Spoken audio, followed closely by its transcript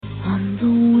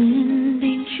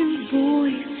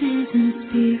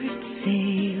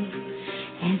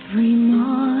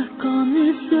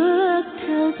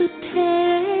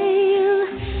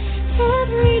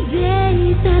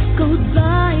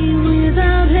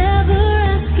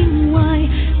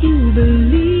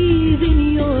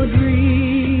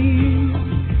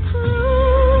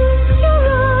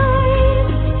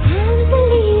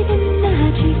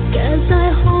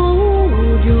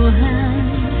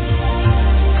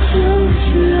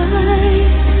your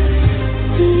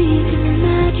eyes, believe in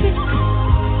magic.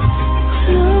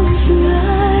 Close your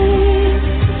eyes,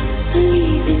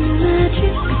 believe in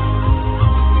magic.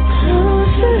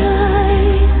 Close your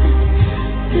eyes,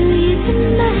 believe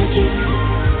in magic.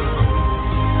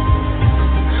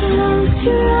 Close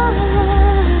your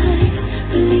eyes,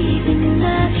 believe in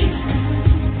magic.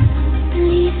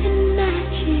 Believe in magic.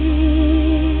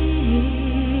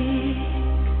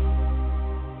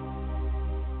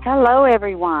 Hello,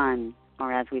 everyone,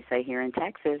 or as we say here in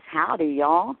Texas, howdy,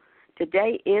 y'all.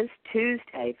 Today is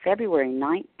Tuesday, February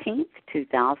 19th,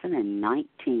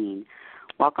 2019.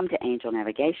 Welcome to Angel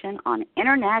Navigation on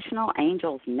International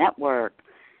Angels Network.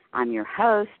 I'm your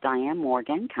host, Dianne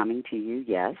Morgan, coming to you,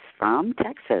 yes, from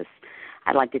Texas.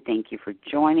 I'd like to thank you for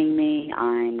joining me.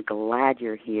 I'm glad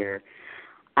you're here.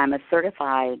 I'm a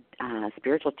certified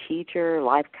spiritual teacher,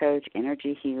 life coach,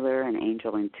 energy healer, and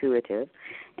angel intuitive,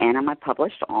 and I'm a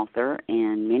published author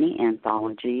in many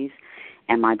anthologies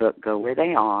and my book, Go Where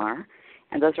They Are,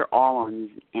 and those are all on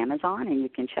Amazon, and you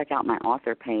can check out my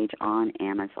author page on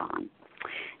Amazon.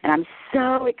 And I'm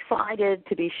so excited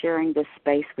to be sharing this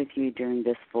space with you during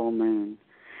this full moon.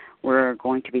 We're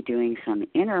going to be doing some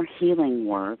inner healing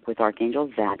work with Archangel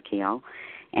Zadkiel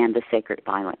and the Sacred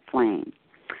Violet Flame.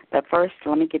 But first,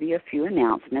 let me give you a few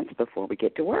announcements before we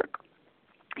get to work.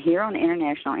 Here on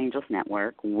International Angels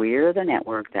Network, we're the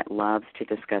network that loves to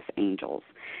discuss angels.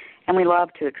 And we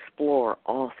love to explore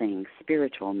all things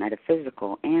spiritual,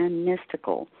 metaphysical, and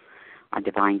mystical. Our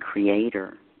divine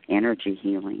creator, energy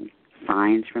healing,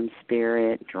 signs from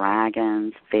spirit,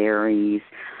 dragons, fairies,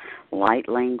 light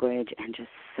language, and just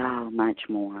so much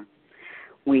more.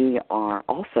 We are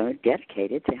also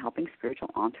dedicated to helping spiritual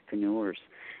entrepreneurs.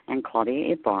 And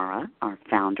Claudia Ibarra, our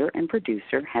founder and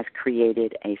producer, has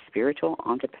created a spiritual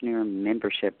entrepreneur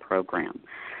membership program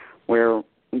where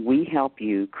we help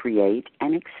you create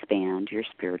and expand your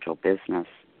spiritual business.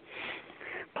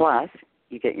 Plus,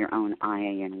 you get your own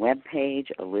IAN webpage,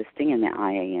 a listing in the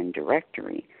IAN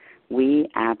directory. We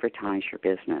advertise your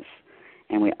business,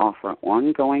 and we offer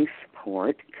ongoing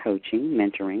support, coaching,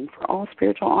 mentoring for all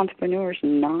spiritual entrepreneurs,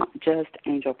 not just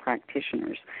angel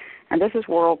practitioners. And this is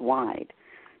worldwide.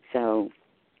 So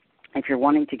if you're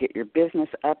wanting to get your business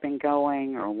up and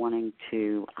going or wanting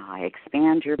to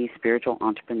expand your spiritual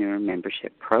entrepreneur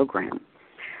membership program,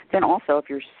 then also if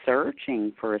you're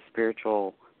searching for a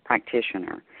spiritual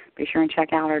practitioner, be sure and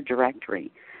check out our directory.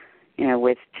 You know,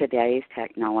 with today's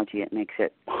technology, it makes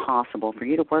it possible for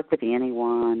you to work with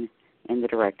anyone in the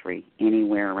directory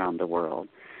anywhere around the world.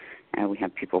 We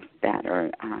have people that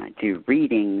do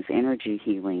readings, energy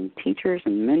healing, teachers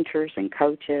and mentors and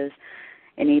coaches,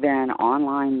 and even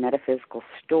online metaphysical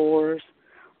stores,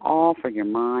 all for your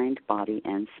mind, body,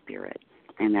 and spirit.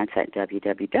 And that's at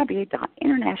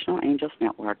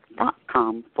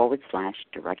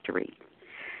www.internationalangelsnetwork.com/directory.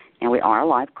 And we are a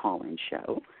live call-in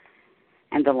show.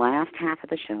 And the last half of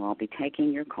the show, I'll be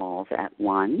taking your calls at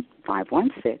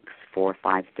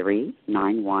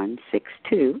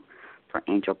 1-516-453-9162 for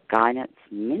angel guidance,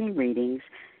 mini readings,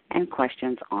 and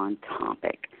questions on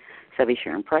topic. So be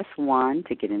sure and press 1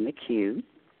 to get in the queue.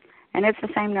 And it's the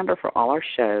same number for all our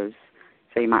shows,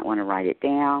 so you might want to write it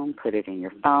down, put it in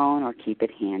your phone, or keep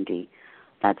it handy.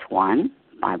 That's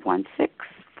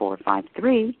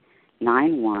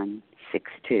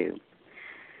 1-516-453-9162.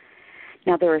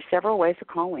 Now, there are several ways to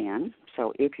call in.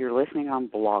 So if you're listening on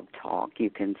Blog Talk, you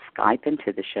can Skype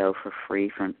into the show for free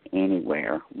from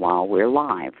anywhere while we're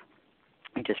live.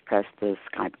 You just press the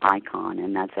Skype icon,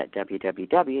 and that's at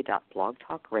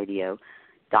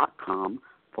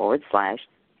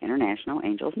www.blogtalkradio.com/International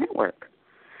Angels Network.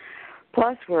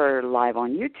 Plus, we're live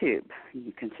on YouTube.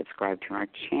 You can subscribe to our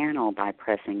channel by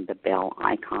pressing the bell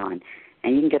icon,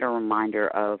 and you can get a reminder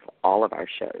of all of our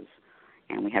shows.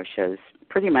 And we have shows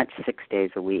pretty much 6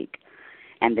 days a week.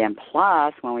 And then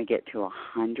plus, when we get to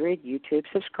 100 YouTube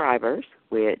subscribers,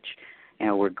 which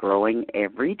we're growing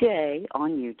every day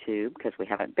on YouTube because we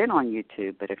haven't been on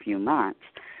YouTube but a few months,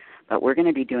 but we're going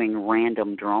to be doing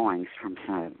random drawings from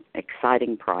some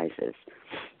exciting prizes.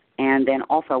 And then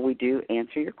also we do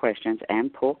answer your questions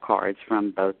and pull cards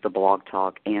from both the Blog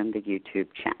Talk and the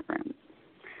YouTube chat room.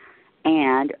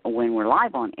 And when we're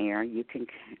live on air, you can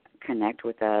connect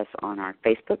with us on our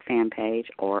Facebook fan page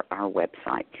or our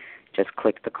website. Just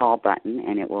click the call button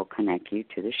and it will connect you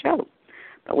to the show.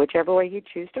 But whichever way you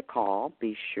choose to call,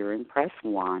 be sure and press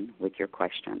 1 with your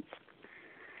questions.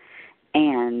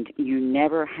 And you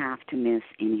never have to miss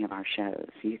any of our shows.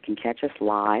 You can catch us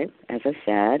live, as I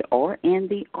said, or in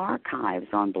the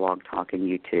archives on Blog Talk and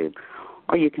YouTube,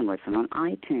 or you can listen on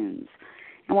iTunes.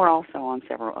 And we're also on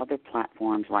several other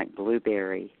platforms like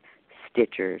Blueberry,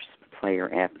 Stitcher,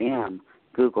 Player FM,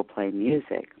 Google Play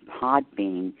Music,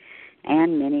 Podbean,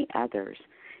 and many others.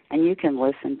 And you can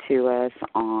listen to us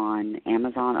on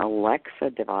Amazon Alexa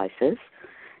devices,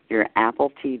 your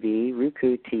Apple TV,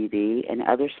 Roku TV, and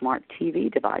other smart TV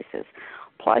devices,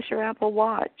 plus your Apple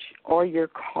Watch or your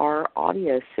car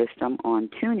audio system on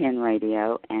TuneIn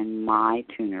Radio and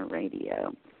MyTuner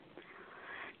Radio.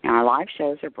 Now, our live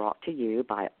shows are brought to you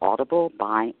by Audible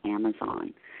by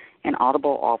Amazon. And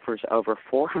Audible offers over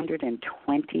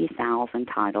 420,000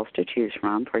 titles to choose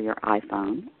from for your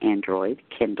iPhone, Android,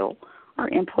 Kindle, or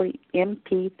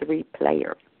MP3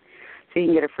 player. So you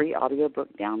can get a free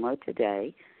audiobook download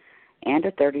today and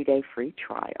a 30-day free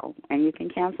trial. And you can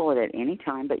cancel it at any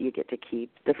time, but you get to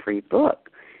keep the free book.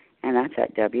 And that's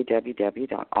at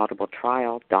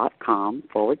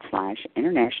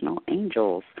www.audibletrial.com/International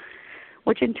Angels,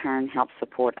 which in turn helps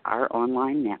support our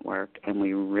online network, and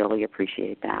we really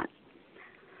appreciate that.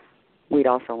 We'd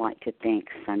also like to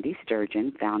thank Sunday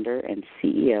Sturgeon, founder and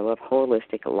CEO of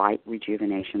Holistic Light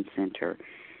Rejuvenation Center,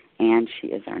 and she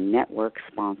is our network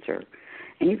sponsor.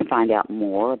 And you can find out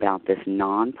more about this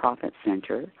nonprofit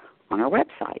center on our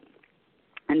website.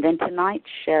 And then tonight's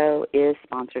show is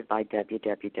sponsored by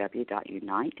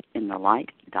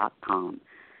www.uniteinthelight.com.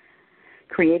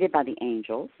 Created by the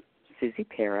angels, Susie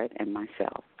Parrott, and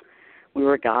myself. We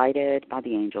were guided by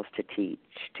the angels to teach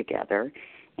together,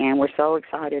 and we're so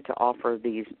excited to offer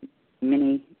these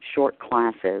mini short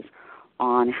classes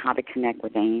on how to connect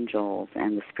with angels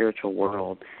and the spiritual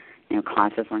world. You know,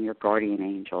 classes on your guardian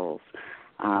angels.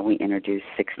 We introduce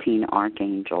 16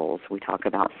 archangels. We talk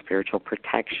about spiritual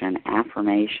protection,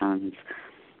 affirmations,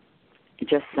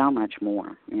 just so much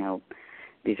more. You know,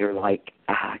 these are like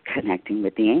connecting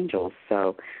with the angels.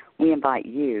 So we invite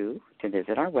you to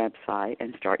visit our website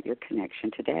and start your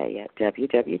connection today at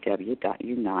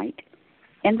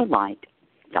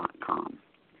www.uniteinthelight.com.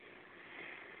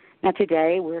 Now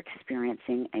today we're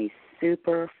experiencing a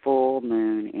super full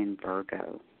moon in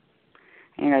Virgo.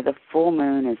 You know, the full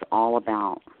moon is all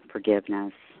about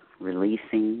forgiveness,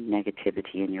 releasing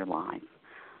negativity in your life,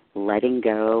 letting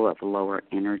go of lower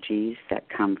energies that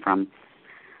come from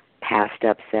past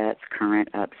upsets, current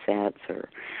upsets,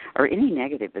 or any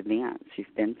negative events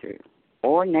you've been through,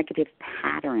 or negative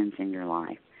patterns in your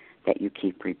life that you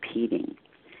keep repeating.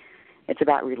 It's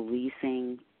about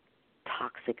releasing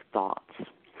toxic thoughts,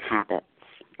 habits,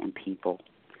 and people.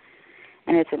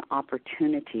 And it's an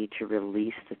opportunity to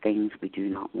release the things we do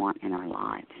not want in our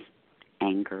lives: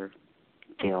 anger,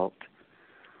 guilt,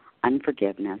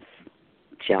 unforgiveness,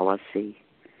 jealousy.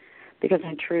 Because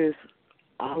in truth,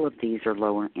 all of these are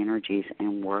lower energies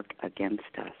and work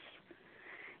against us.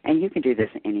 And you can do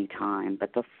this any time,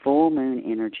 but the full moon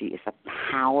energy is a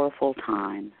powerful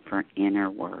time for inner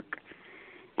work.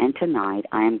 And tonight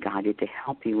I am guided to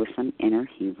help you with some inner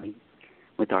healing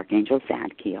with Archangel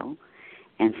Zadkiel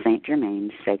and Saint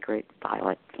Germain's sacred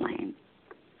violet flame.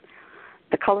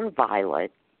 The color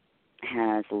violet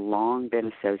has long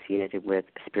been associated with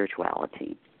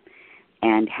spirituality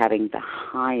and having the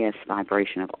highest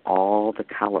vibration of all the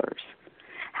colors.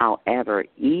 However,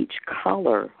 each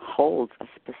color holds a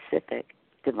specific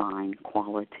divine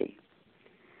quality.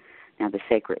 Now, the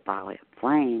sacred violet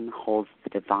flame holds the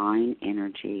divine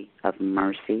energy of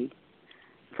mercy,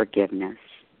 forgiveness,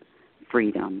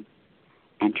 freedom,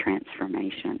 and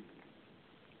transformation.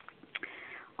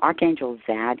 Archangel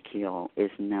Zadkiel is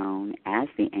known as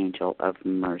the angel of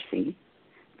mercy,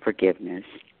 forgiveness,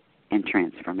 and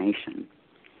transformation.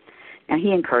 Now,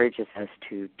 he encourages us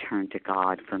to turn to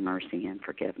God for mercy and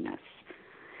forgiveness.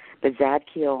 But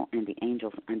Zadkiel and the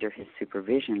angels under his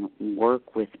supervision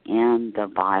work within the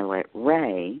violet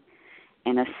ray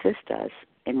and assist us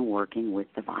in working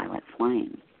with the violet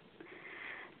flame.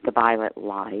 The violet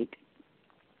light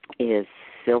is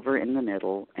silver in the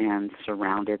middle and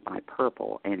surrounded by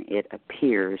purple, and it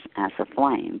appears as a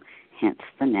flame, hence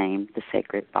the name, the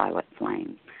sacred violet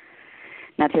flame.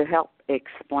 Now, to help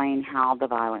explain how the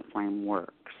violet flame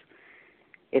works,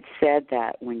 it's said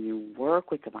that when you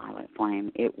work with the violet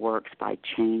flame, it works by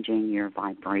changing your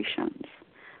vibrations,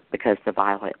 because the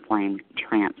violet flame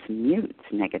transmutes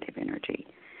negative energy.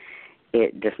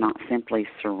 It does not simply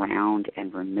surround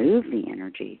and remove the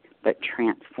energy, but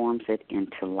transforms it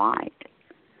into light.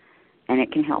 And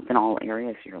it can help in all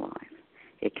areas of your life.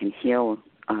 It can heal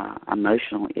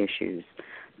emotional issues,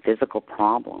 physical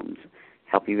problems,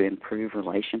 help you improve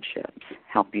relationships,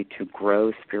 help you to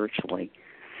grow spiritually,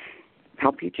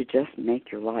 help you to just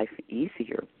make your life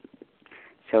easier.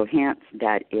 So hence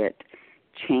that it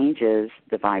changes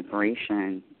the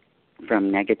vibration from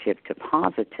negative to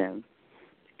positive,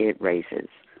 it raises.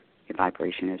 Your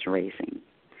vibration is raising.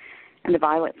 And the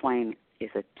violet flame is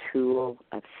a tool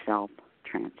of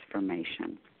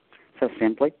self-transformation. So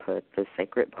simply put, the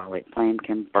sacred violet flame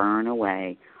can burn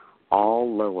away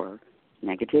all lower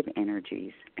negative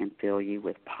energies and fill you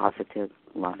with positive,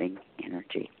 loving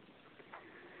energy.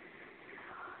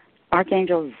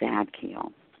 Archangel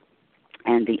Zadkiel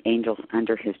and the angels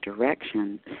under his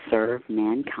direction serve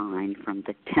mankind from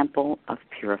the temple of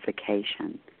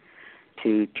purification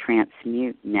to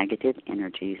transmute negative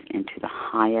energies into the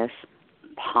highest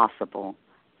possible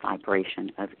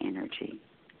vibration of energy,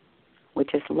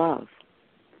 which is love.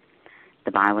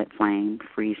 The violet flame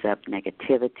frees up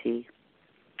negativity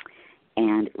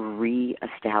and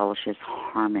reestablishes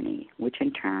harmony, which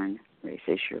in turn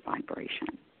raises your vibration.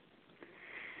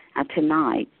 Now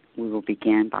tonight, we will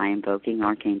begin by invoking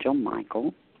Archangel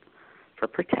Michael for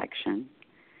protection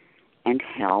and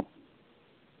help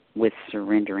with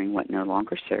surrendering what no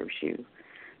longer serves you.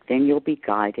 Then you'll be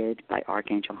guided by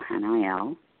Archangel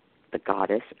Haniel, the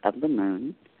goddess of the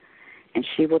moon, and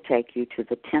she will take you to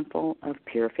the temple of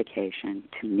purification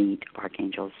to meet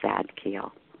Archangel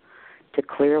Zadkiel to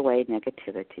clear away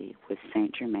negativity with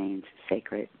Saint Germain's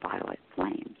sacred violet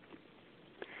flame.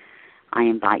 I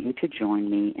invite you to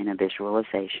join me in a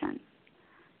visualization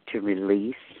to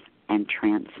release and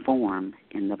transform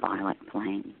in the violet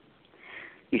flame.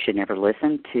 You should never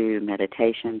listen to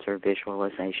meditations or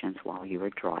visualizations while you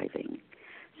are driving.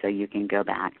 So you can go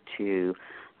back to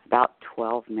about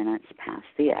 12 minutes past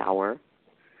the hour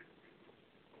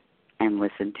and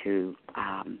listen to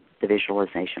the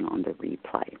visualization on the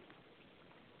replay.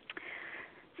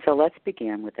 So let's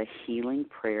begin with a healing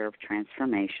prayer of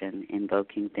transformation,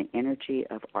 invoking the energy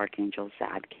of Archangel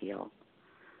Zadkiel.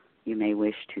 You may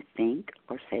wish to think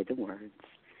or say the words.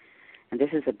 And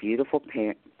this is a beautiful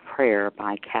prayer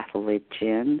by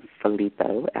Kathleen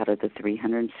Filippo out of the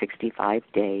 365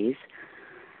 days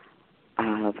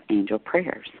of angel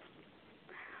prayers.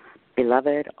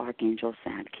 Beloved Archangel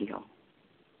Zadkiel,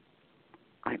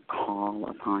 I call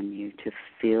upon you to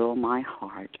fill my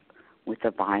heart with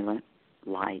the violet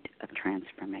light of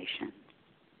transformation.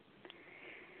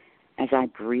 As I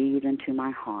breathe into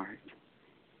my heart,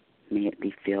 may it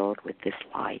be filled with this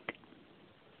light.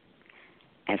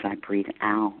 As I breathe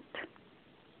out,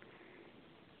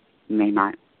 may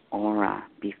my aura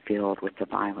be filled with the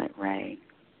violet ray.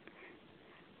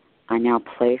 I now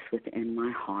place within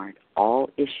my heart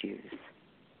all issues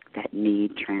that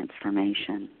need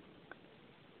transformation.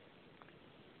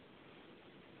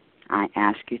 I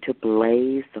ask you to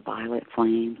blaze the violet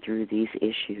flame through these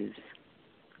issues,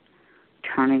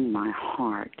 turning my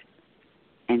heart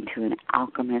into an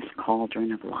alchemist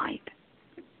cauldron of light.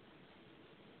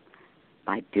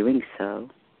 By doing so,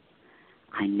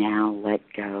 I now let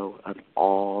go of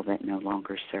all that no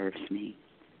longer serves me,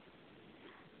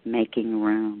 making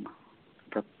room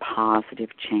for positive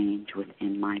change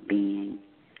within my being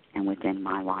and within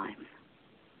my life.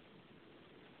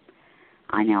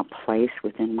 I now place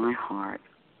within my heart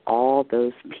all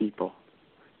those people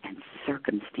and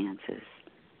circumstances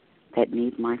that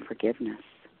need my forgiveness.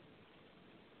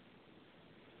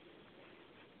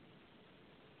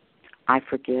 I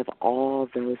forgive all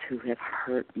those who have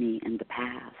hurt me in the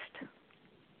past,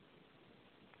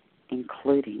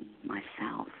 including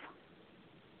myself.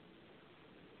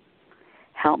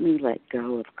 Help me let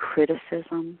go of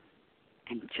criticism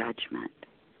and judgment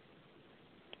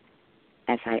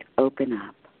as I open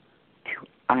up to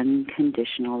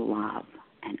unconditional love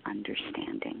and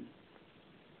understanding.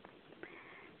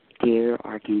 Dear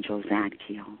Archangel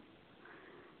Zadkiel,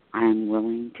 I am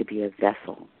willing to be a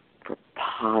vessel for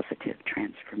positive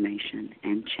transformation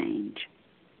and change.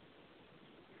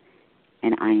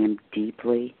 And I am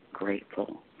deeply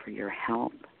grateful for your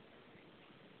help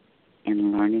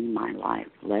in learning my life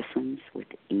lessons with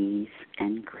ease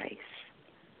and grace.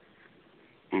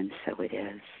 And so it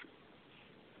is.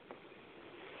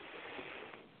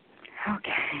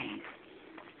 Okay.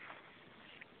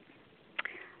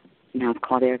 Now, if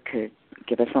Claudia could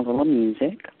give us a little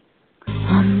music,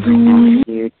 I ask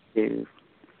you to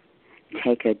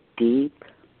take a deep,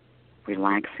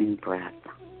 relaxing breath.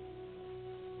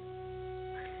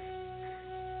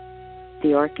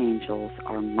 The archangels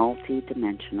are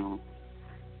multi-dimensional,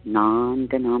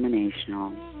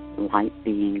 non-denominational light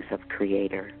beings of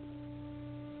Creator.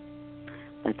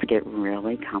 Let's get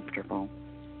really comfortable.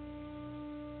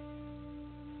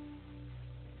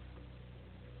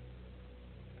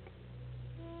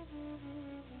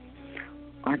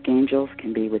 Archangels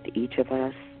can be with each of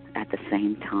us at the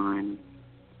same time.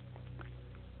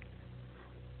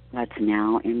 Let's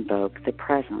now invoke the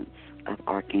presence of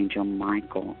Archangel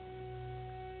Michael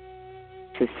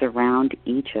to surround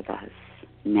each of us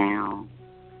now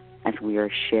as we are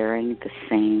sharing the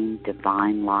same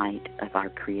divine light of our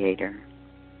Creator.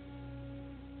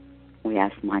 We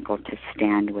ask Michael to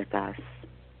stand with us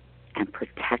and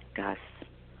protect us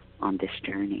on this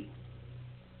journey.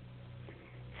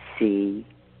 See,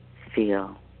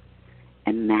 feel,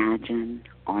 imagine,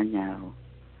 or know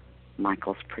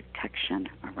Michael's protection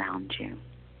around you.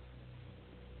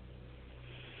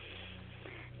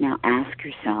 Now ask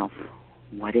yourself,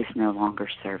 what is no longer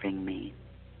serving me?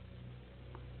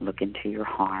 Look into your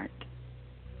heart.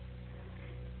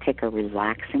 Take a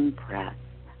relaxing breath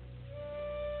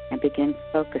and begin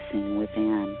focusing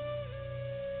within.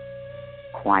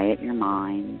 Quiet your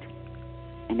mind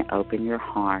and open your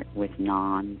heart with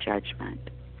non-judgment.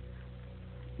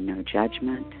 No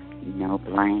judgment, no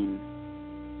blame.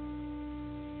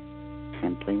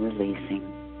 Simply releasing.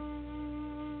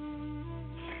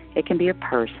 It can be a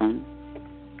person,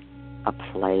 a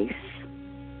place,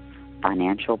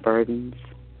 financial burdens,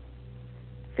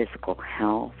 physical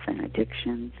health and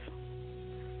addictions,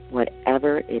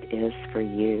 whatever it is for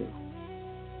you.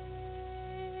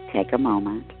 Take a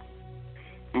moment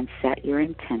and set your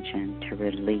intention to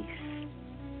release,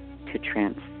 to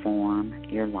transform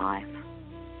your life.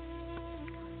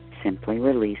 Simply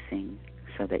releasing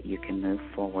so that you can move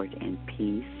forward in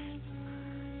peace,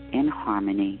 in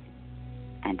harmony,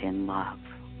 and in love.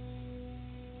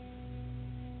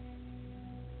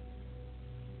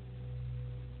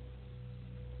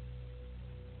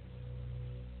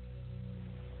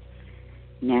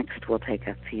 Next, we'll take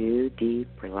a few deep,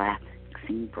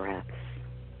 relaxing breaths.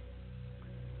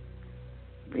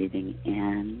 Breathing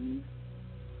in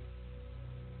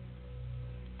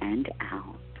and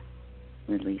out,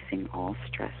 releasing all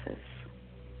stresses.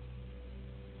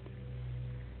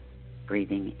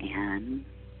 Breathing in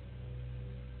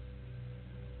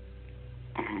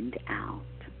and out,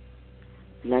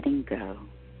 letting go,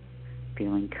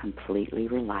 feeling completely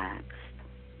relaxed,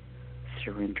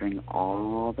 surrendering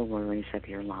all the worries of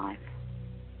your life.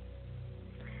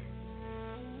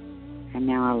 And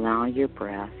now allow your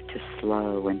breath to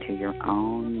slow into your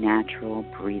own natural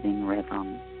breathing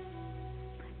rhythm.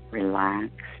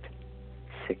 Relaxed,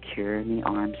 secure in the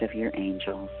arms of your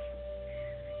angels,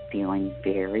 feeling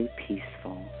very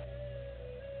peaceful,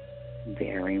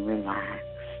 very relaxed,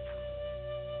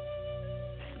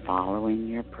 following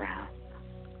your breath.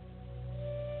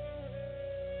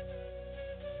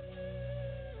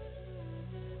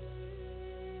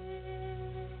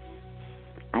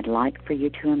 I'd like for you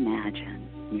to imagine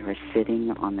you are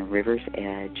sitting on the river's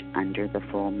edge under the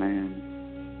full moon.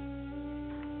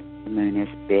 The moon is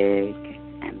big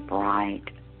and bright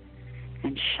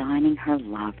and shining her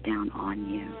love down on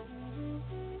you.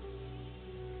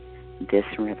 This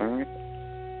river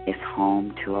is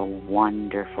home to a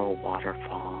wonderful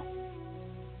waterfall.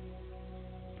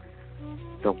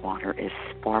 The water is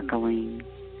sparkling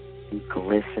and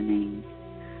glistening,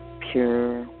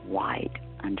 pure white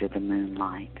under the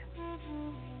moonlight.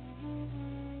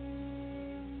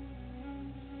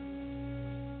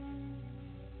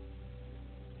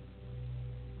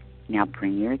 Now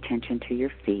bring your attention to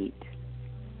your feet.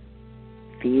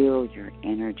 Feel your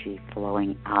energy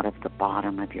flowing out of the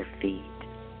bottom of your feet.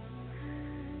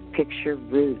 Picture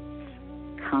roots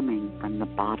coming from the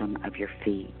bottom of your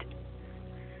feet.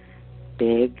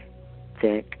 Big,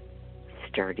 thick,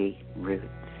 sturdy roots.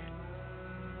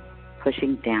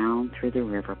 Pushing down through the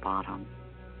river bottom,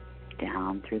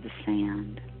 down through the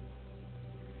sand,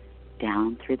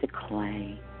 down through the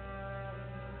clay,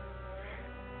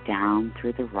 down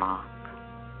through the rock,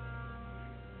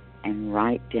 and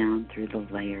right down through the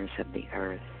layers of the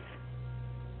earth,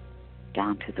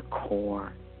 down to the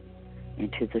core,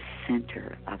 into the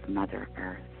center of Mother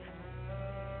Earth.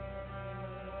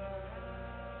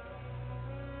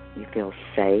 You feel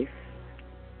safe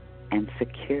and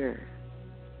secure,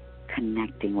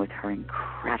 connecting with her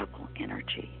incredible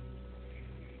energy,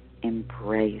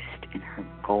 embraced in her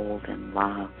golden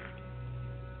love.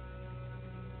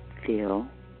 Feel,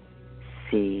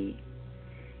 see,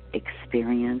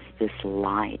 experience this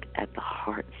light at the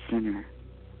heart center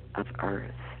of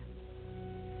Earth,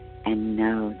 and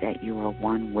know that you are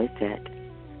one with it.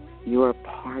 You are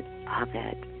part of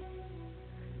it.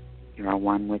 You are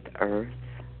one with Earth,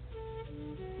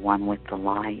 one with the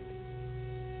light,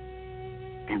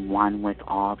 and one with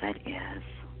all that is.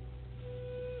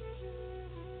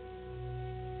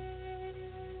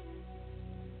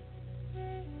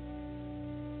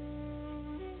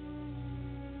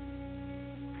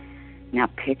 Now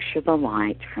picture the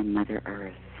light from Mother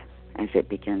Earth as it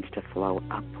begins to flow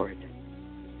upward.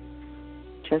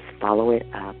 Just follow it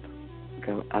up.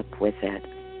 Go up with it.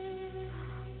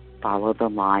 Follow the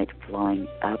light flowing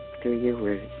up through your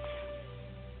roots,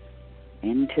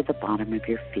 into the bottom of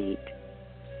your feet,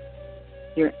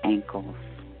 your ankles,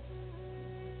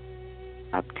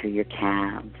 up to your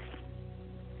calves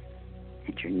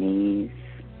and your knees,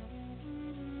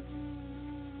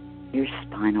 your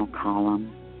spinal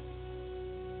column,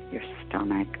 your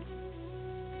stomach,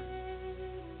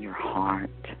 your heart,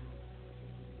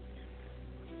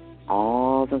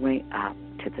 all the way up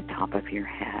to the top of your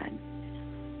head.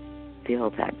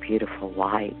 Feel that beautiful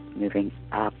light moving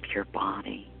up your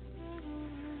body,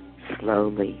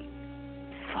 slowly,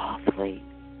 softly,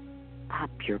 up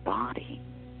your body,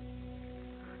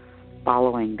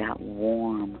 following that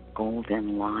warm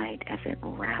golden light as it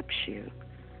wraps you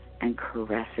and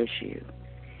caresses you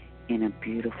in a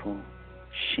beautiful,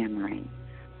 shimmering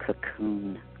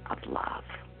cocoon of love.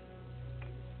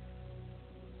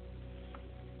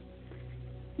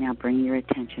 Now bring your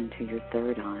attention to your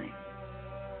third eye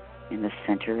in the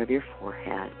center of your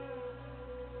forehead.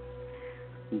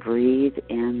 Breathe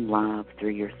in love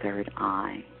through your third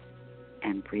eye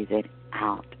and breathe it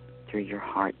out through your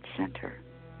heart center.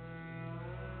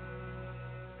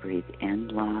 Breathe in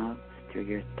love through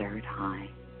your third eye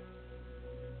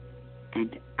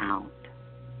and out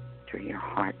through your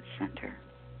heart center.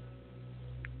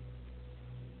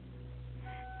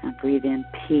 Now breathe in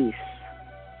peace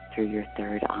through your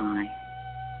third eye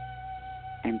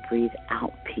and breathe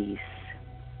out peace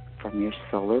from your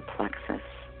solar plexus,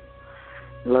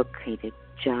 located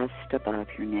just above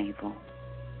your navel.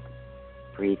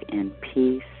 Breathe in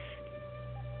peace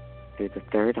through the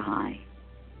third eye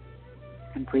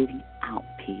and breathing out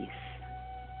peace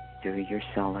through your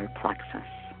solar plexus.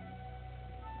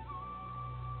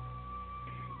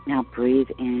 Now breathe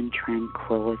in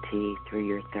tranquility through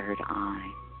your third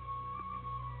eye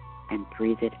and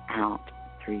breathe it out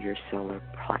through your solar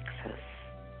plexus.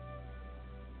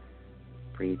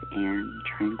 Breathe in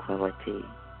tranquility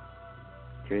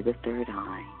through the third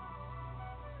eye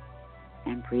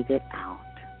and breathe it out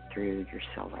through your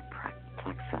solar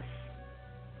plexus.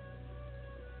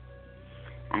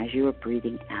 As you are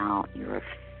breathing out, you are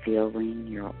filling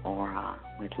your aura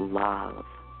with love,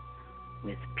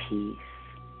 with peace,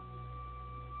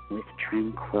 with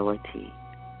tranquility,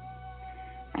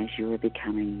 as you are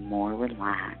becoming more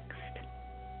relaxed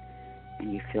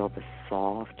and you feel the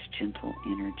soft, gentle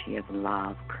energy of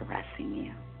love caressing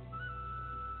you.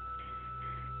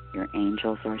 Your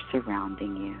angels are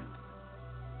surrounding you.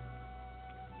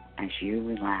 As you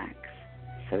relax,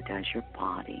 so does your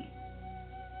body,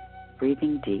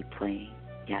 breathing deeply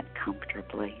yet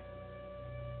comfortably.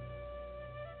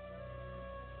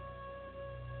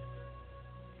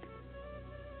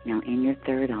 Now in your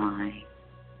third eye,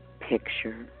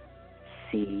 picture,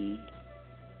 see,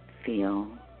 feel,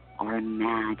 or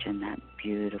imagine that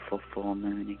beautiful full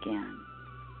moon again.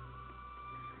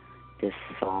 This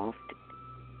soft,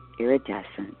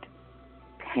 iridescent,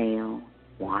 pale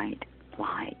white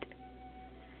light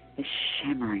is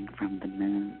shimmering from the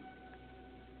moon.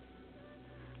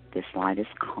 This light is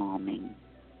calming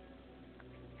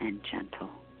and gentle.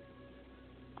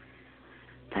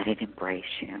 Let it embrace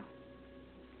you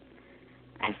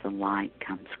as the light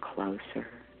comes closer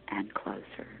and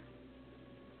closer.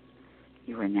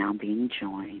 You are now being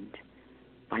joined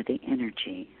by the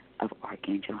energy of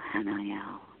Archangel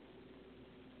Haniel.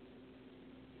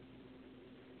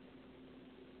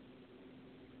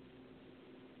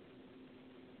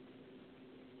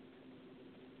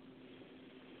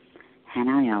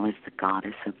 Haniel is the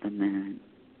goddess of the moon.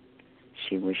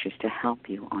 She wishes to help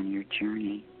you on your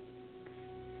journey.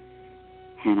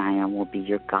 Haniel will be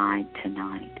your guide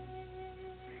tonight,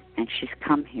 and she's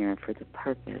come here for the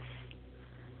purpose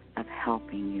of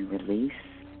helping you release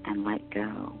and let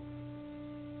go,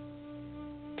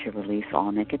 to release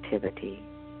all negativity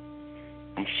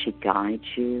as she guides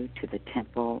you to the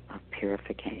temple of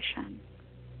purification.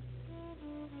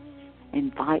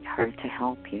 Invite her to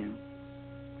help you.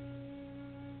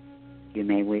 You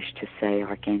may wish to say,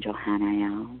 Archangel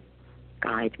Haniel,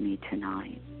 guide me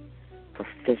tonight for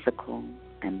physical,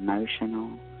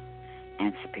 emotional,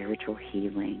 and spiritual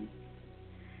healing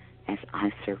as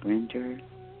I surrender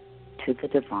to the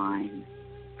divine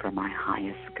for my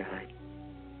highest good.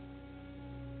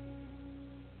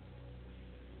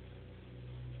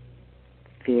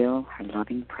 Feel her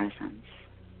loving presence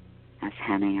as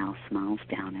Haniel smiles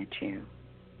down at you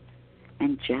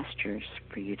and gestures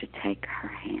for you to take her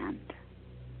hand.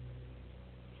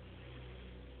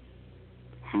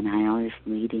 Haniel is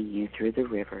leading you through the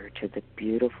river to the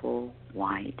beautiful,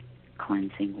 white,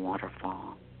 cleansing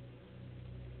waterfall.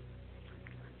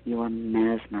 You are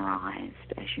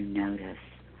mesmerized as you notice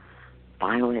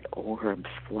violet orbs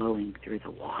flowing through the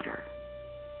water.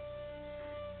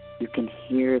 You can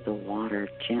hear the water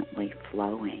gently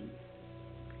flowing.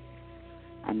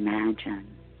 Imagine,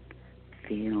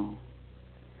 feel,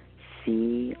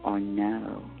 see, or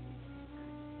know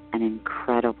an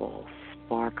incredible,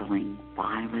 sparkling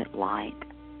violet light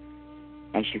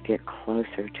as you get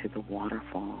closer to the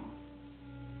waterfall.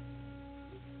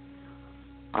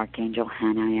 Archangel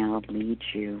Haniel leads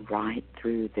you right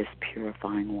through this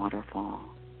purifying waterfall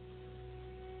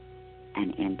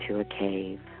and into a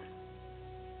cave.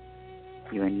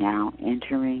 You are now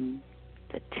entering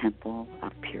the Temple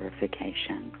of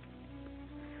Purification.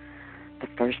 The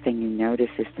first thing you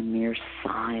notice is the mere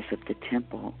size of the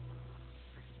temple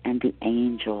and the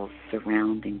angels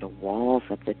surrounding the walls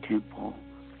of the temple,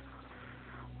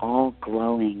 all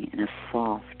glowing in a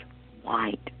soft,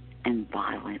 white, and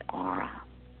violet aura.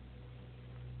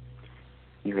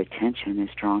 Your attention is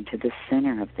drawn to the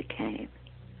center of the cave,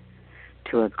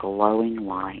 to a glowing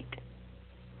light.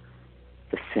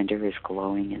 The center is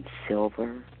glowing in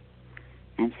silver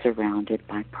and surrounded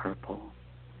by purple,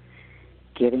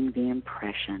 giving the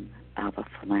impression of a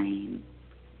flame,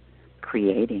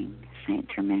 creating Saint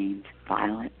Germain's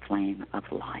violet flame of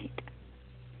light,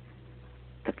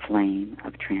 the flame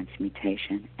of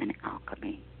transmutation and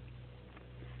alchemy.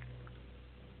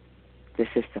 This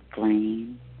is the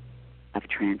flame of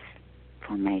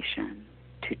transformation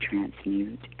to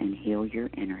transmute and heal your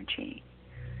energy,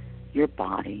 your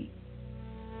body,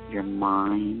 your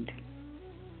mind,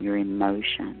 your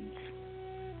emotions,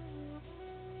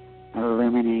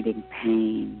 illuminating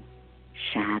pain,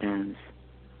 shadows,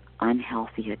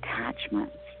 unhealthy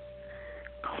attachments,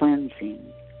 cleansing,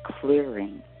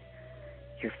 clearing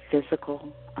your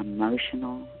physical,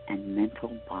 emotional, and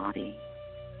mental body.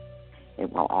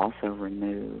 It will also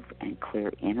remove and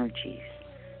clear energies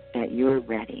that you are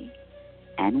ready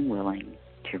and willing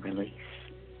to release.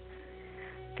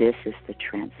 This is the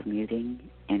transmuting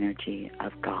energy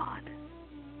of God.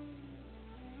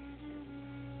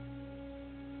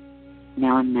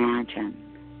 Now imagine,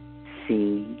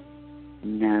 see,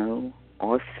 know,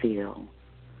 or feel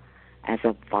as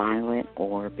a violet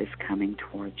orb is coming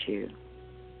towards you.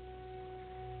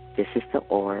 This is the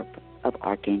orb of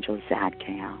Archangel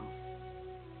Zadkiel,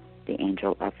 the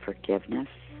angel of forgiveness,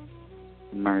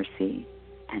 mercy,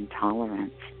 and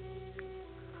tolerance.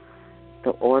 The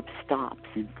orb stops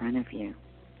in front of you.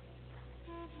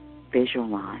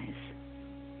 Visualize,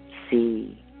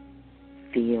 see,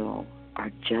 feel,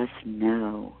 or just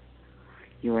know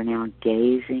you are now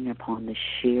gazing upon the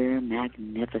sheer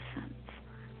magnificence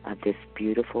of this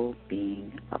beautiful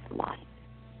being of light.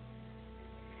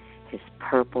 His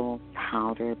purple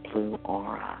powder blue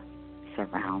aura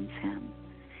surrounds him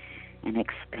and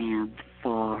expands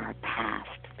far past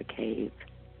the cave,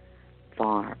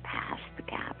 far past the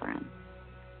cavern.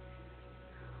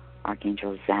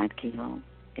 Archangel Zadkiel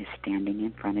is standing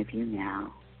in front of you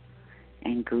now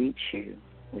and greets you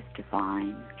with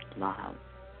divine love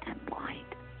and light.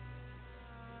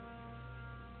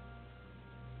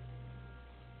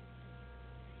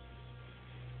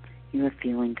 You are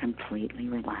feeling completely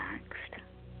relaxed,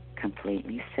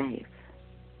 completely safe,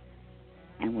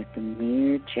 and with the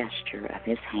mere gesture of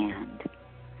his hand,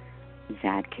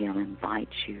 Zadkiel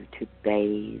invites you to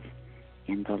bathe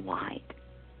in the light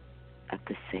of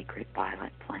the sacred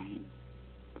violet flame.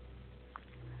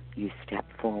 You step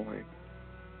forward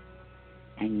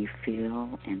and you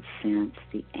feel and sense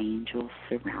the angels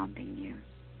surrounding you,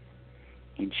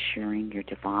 ensuring your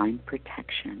divine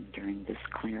protection during this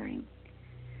clearing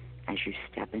as you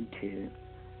step into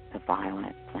the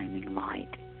violet flaming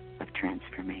light of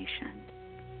transformation.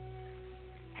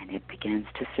 And it begins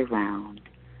to surround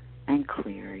and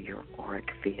clear your auric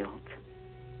field.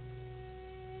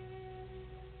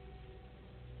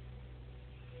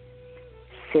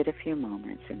 Sit a few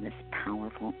moments in this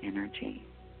powerful energy,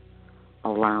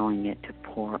 allowing it to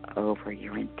pour over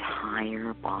your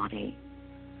entire body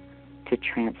to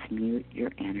transmute your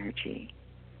energy,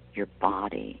 your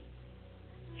body,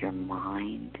 your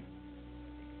mind,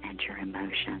 and your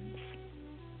emotions.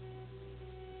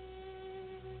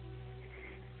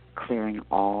 Clearing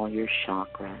all your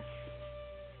chakras,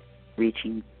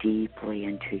 reaching deeply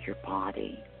into your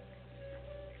body,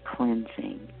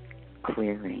 cleansing,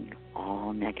 clearing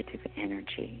all negative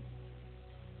energy,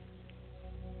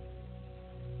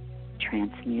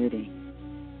 transmuting,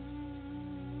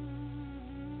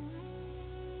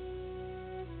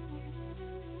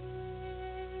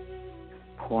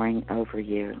 pouring over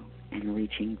you and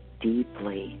reaching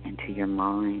deeply into your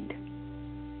mind,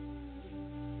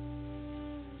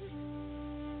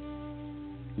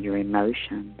 your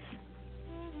emotions.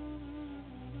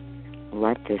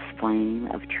 Let this flame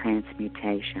of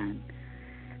transmutation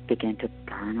begin to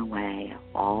burn away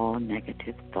all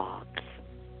negative thoughts.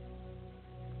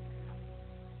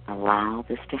 Allow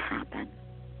this to happen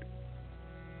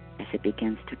as it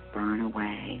begins to burn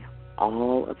away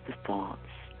all of the thoughts,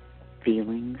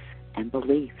 feelings, and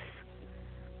beliefs,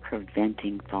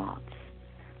 preventing thoughts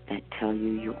that tell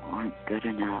you aren't good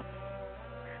enough,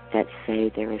 that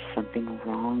say there is something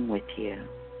wrong with you.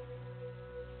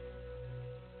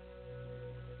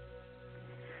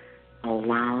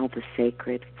 Allow the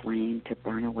sacred flame to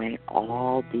burn away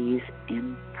all these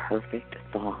imperfect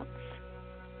thoughts,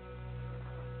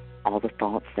 all the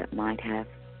thoughts that might have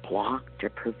blocked or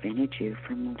prevented you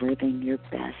from living your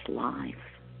best life.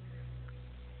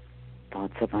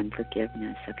 Thoughts of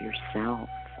unforgiveness of yourself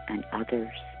and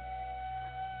others.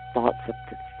 Thoughts of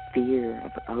the fear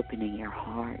of opening your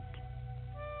heart.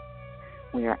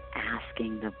 We are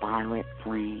asking the violet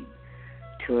flame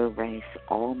to erase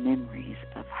all memories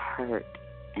of hurt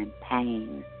and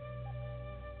pain.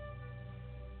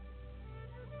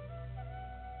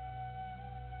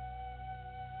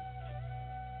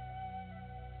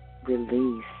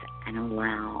 Release and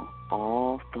allow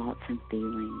all thoughts and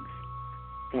feelings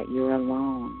that you're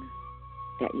alone,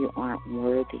 that you aren't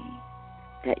worthy,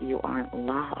 that you aren't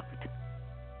loved.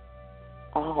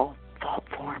 All thought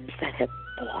forms that have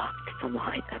blocked the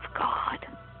light of God,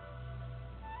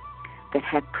 that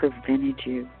have prevented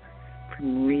you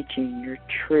from reaching your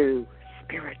true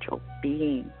spiritual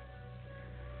being.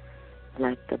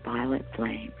 Let the violet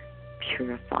flame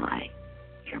purify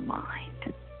your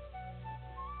mind.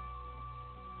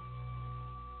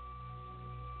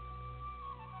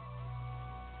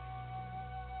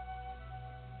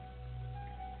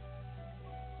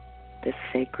 The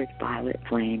sacred violet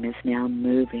flame is now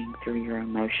moving through your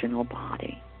emotional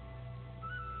body,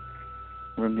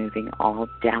 removing all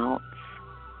doubts,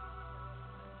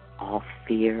 all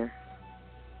fear,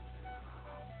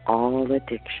 all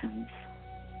addictions,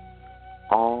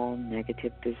 all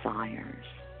negative desires.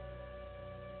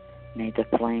 May the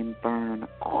flame burn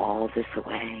all this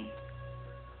away.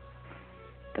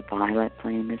 The violet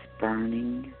flame is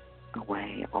burning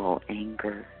away all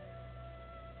anger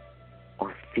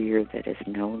or fear that is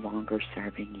no longer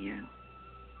serving you.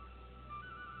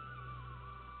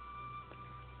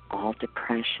 All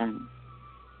depression,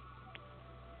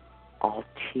 all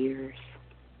tears,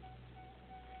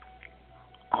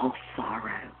 all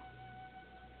sorrow.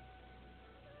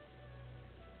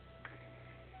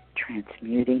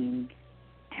 Transmuting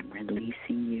and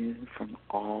releasing you from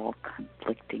all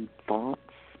conflicting thoughts,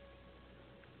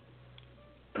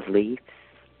 beliefs,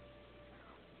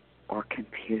 or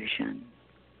confusion,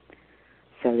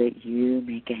 so that you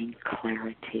may gain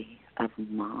clarity of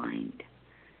mind,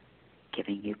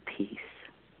 giving you peace.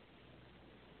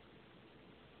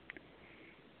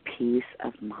 Peace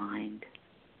of mind,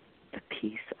 the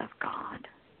peace of God.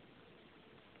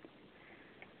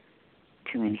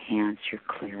 To enhance your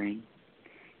clearing,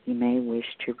 you may wish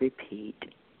to repeat,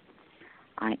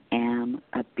 I am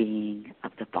a being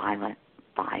of the violet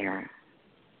fire.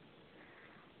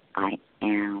 I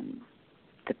am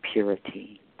the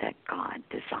purity that God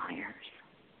desires.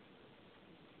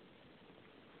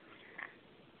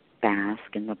 Bask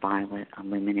in the violet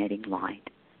illuminating light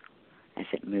as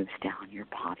it moves down your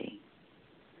body,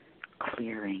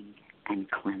 clearing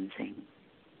and cleansing.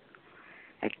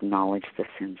 Acknowledge the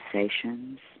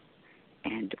sensations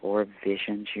and or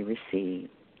visions you receive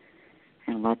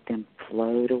and let them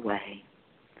float away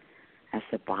as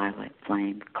the violet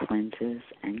flame cleanses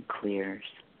and clears,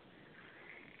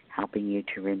 helping you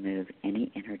to remove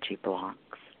any energy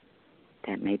blocks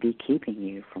that may be keeping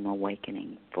you from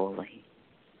awakening fully.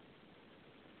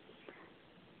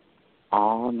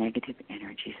 All negative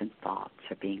energies and thoughts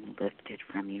are being lifted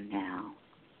from you now.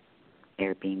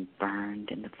 They're being burned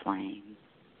in the flame,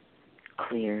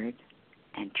 cleared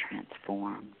and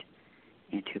transformed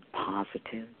into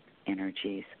positive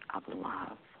energies of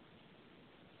love.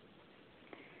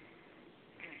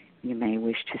 You may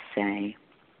wish to say,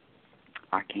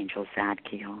 Archangel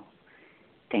Zadkiel,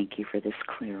 thank you for this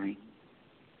clearing.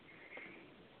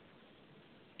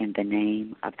 In the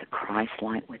name of the Christ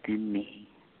light within me,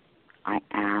 I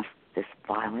ask this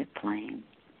violet flame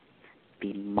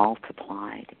be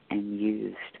multiplied and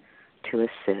used to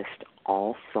assist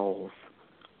all souls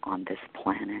on this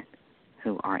planet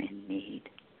who are in need.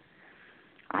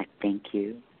 I thank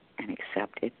you and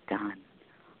accept it done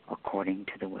according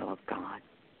to the will of God.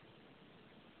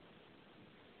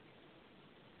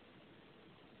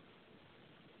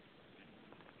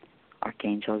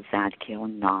 Archangel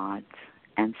Zadkiel nods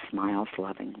and smiles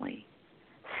lovingly,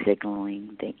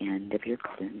 signaling the end of your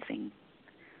cleansing.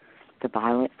 The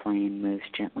violet flame moves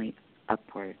gently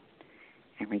upward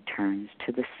and returns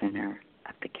to the center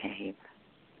of the cave.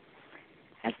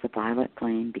 As the violet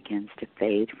flame begins to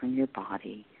fade from your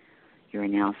body, you are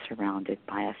now surrounded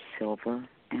by a silver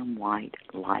and white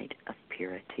light of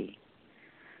purity.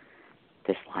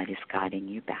 This light is guiding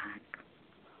you back.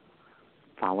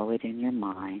 Follow it in your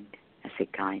mind as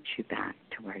it guides you back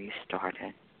to where you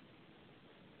started.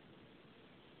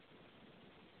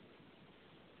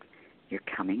 You're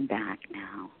coming back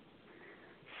now,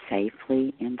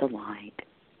 safely in the light,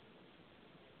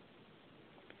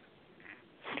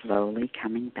 slowly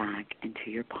coming back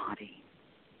into your body,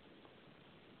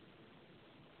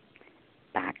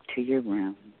 back to your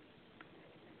room,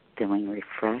 feeling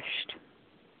refreshed,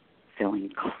 feeling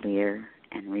clear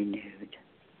and renewed.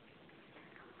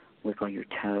 Wiggle your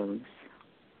toes,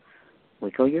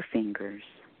 wiggle your fingers,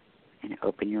 and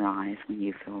open your eyes when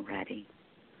you feel ready.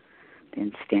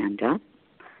 Then stand up,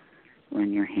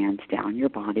 run your hands down your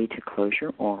body to close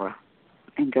your aura,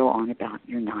 and go on about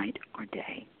your night or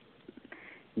day,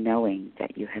 knowing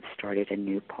that you have started a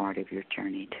new part of your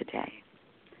journey today.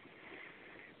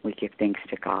 We give thanks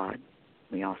to God.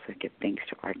 We also give thanks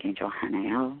to Archangel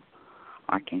Haniel,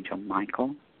 Archangel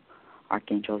Michael,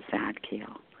 Archangel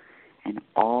Zadkiel, and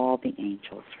all the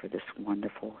angels for this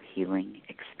wonderful healing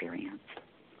experience.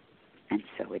 And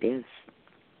so it is.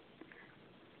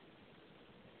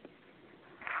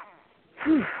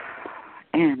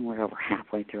 And we're over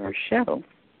halfway through our show.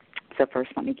 So first,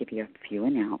 let me give you a few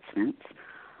announcements.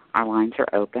 Our lines are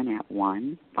open at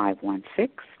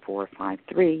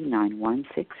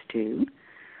 1-516-453-9162.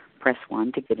 Press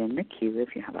 1 to get in the queue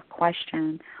if you have a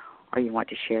question or you want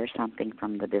to share something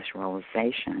from the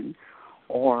visualization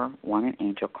or want an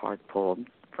angel card pulled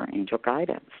for angel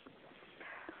guidance.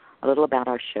 A little about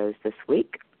our shows this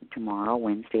week. Tomorrow,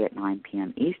 Wednesday at 9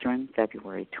 p.m. Eastern,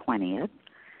 February 20th,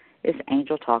 is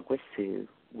Angel Talk with Sue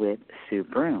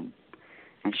Broom,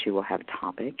 and she will have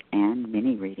topic and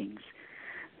mini readings.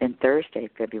 Then Thursday,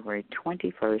 February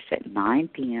 21st at 9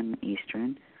 p.m.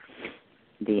 Eastern,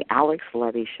 the Alex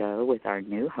Levy Show with our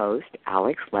new host,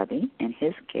 Alex Levy, and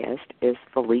his guest is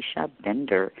Felicia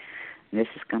Bender. And this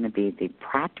is going to be the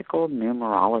practical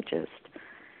numerologist,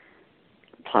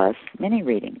 plus mini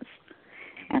readings.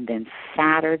 And then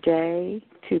Saturday,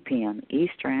 2 p.m.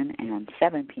 Eastern and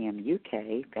 7 p.m.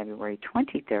 UK, February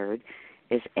 23rd,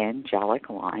 is Angelic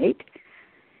Light,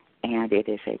 and it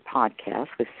is a podcast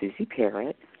with Susie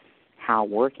Parrott, how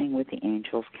working with the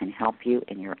angels can help you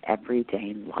in your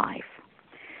everyday life.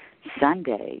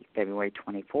 Sunday, February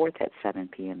 24th at 7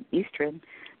 p.m. Eastern,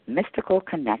 Mystical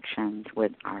Connections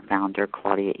with our founder,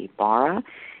 Claudia Ibarra,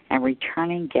 and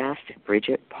returning guest,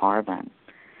 Bridget Parvin.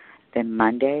 Then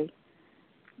Monday,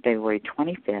 February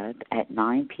 25th at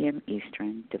 9 p.m.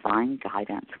 Eastern, Divine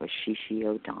Guidance with Shishi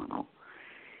O'Donnell.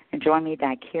 And join me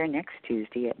back here next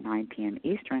Tuesday at 9 p.m.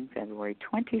 Eastern, February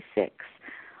 26th.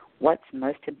 What's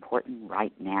most important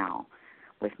right now?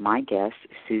 With my guest,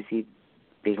 Susie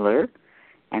Bieler.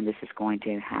 And this is going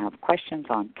to have questions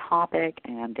on topic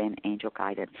and then angel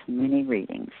guidance mini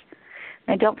readings.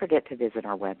 And don't forget to visit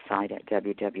our website at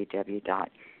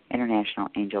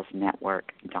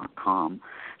www.internationalangelsnetwork.com.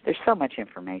 There's so much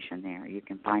information there. You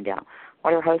can find out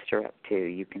what our hosts are up to.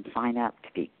 You can sign up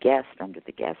to be guest under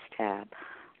the guest tab.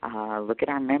 Look at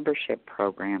our membership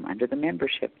program under the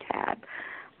membership tab.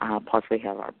 Plus we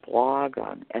have our blog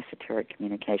on esoteric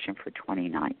communication for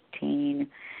 2019.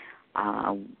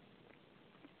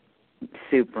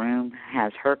 Sue Broom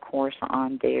has her course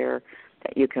on there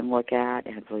that you can look at.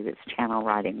 I believe it's Channel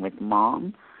Writing with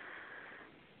Mom.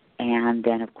 And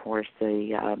then, of course,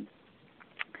 the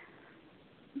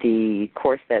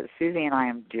course that Susie and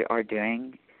I are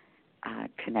doing,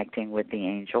 Connecting with the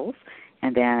Angels.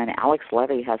 And then Alex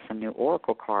Levy has some new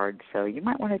oracle cards, so you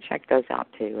might want to check those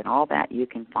out too. And all that you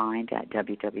can find at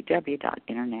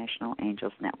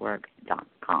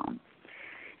www.internationalangelsnetwork.com.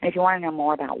 And if you want to know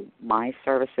more about my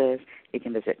services, you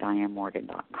can visit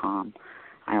DianneMorgan.com.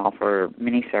 I offer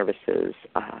many services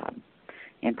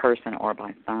in person or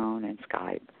by phone and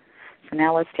Skype. So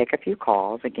now let's take a few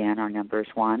calls. Again, our number is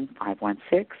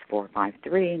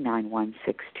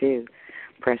 1-516-453-9162.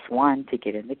 Press 1 to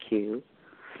get in the queue,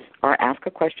 or ask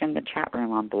a question in the chat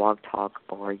room on Blog Talk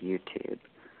or YouTube.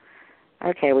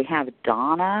 Okay, we have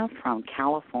Donna from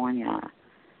California.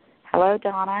 Hello,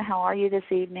 Donna. How are you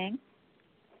this evening?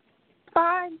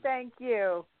 Fine, thank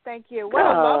you. Thank you. What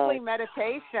a lovely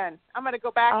meditation. I'm going to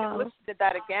go back and listen to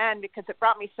that again because it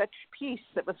brought me such peace.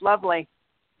 It was lovely.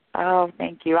 Oh,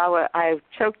 thank you. I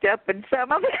choked up in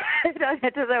some of it. I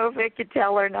don't know if it could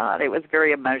tell or not. It was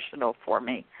very emotional for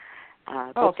me.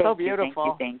 So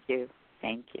beautiful. Thank you.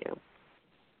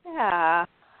 Yeah.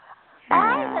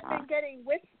 I have been getting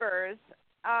whispers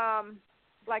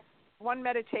like one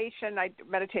meditation, I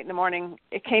meditate in the morning,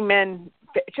 it came in,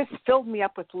 it just filled me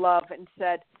up with love and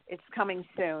said, it's coming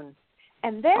soon.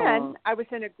 And then I was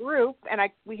in a group, and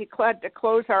we had to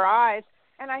close our eyes,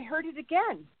 and I heard it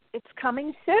again. It's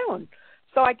coming soon.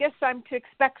 So I guess I'm to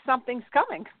expect something's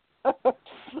coming.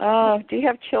 Do you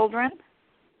have children?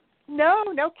 No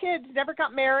kids. Never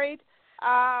got married.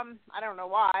 I don't know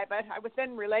why, but I was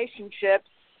in relationships.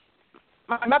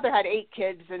 My mother had 8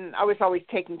 kids, and I was always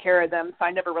taking care of them, so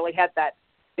I never really had that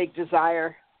big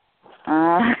desire.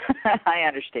 I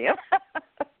understand.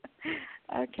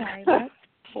 Okay, that's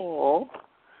cool.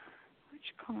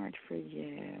 Which card for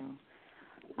you?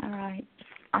 All right.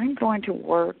 I'm going to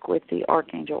work with the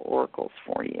Archangel Oracles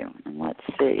for you, and let's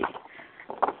see.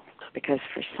 Because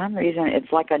for some reason,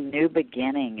 it's like a new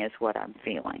beginning is what I'm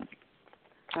feeling.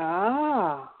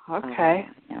 Oh, okay.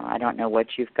 I don't know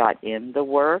what you've got in the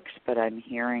works, but I'm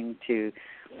hearing to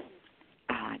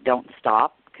don't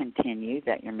stop, continue,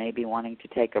 that you're maybe wanting to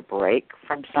take a break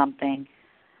from something,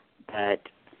 but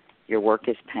your work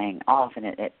is paying off, and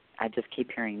I just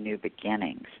keep hearing new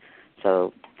beginnings.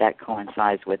 So that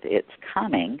coincides with it's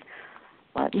coming.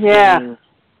 Let's see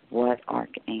what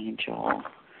Archangel,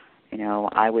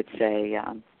 I would say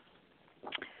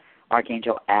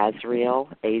Archangel Azrael,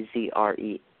 Azrael.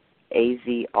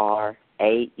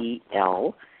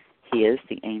 He is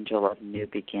the angel of new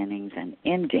beginnings and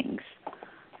endings.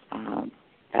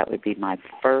 That would be my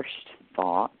first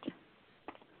thought.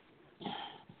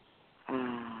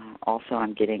 Also,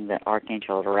 I'm getting that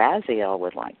Archangel Raziel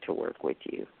would like to work with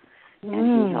you.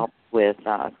 And he helps with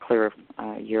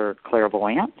your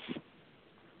clairvoyance.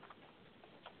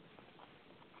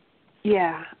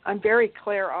 Yeah, I'm very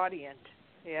clairaudient.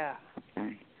 Yeah.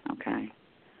 Okay.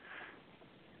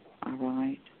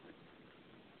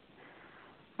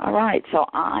 All right. So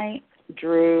I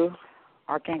drew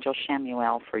Archangel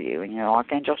Shamuel for you. And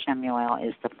Archangel Shamuel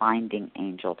is the finding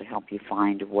angel to help you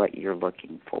find what you're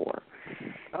looking for.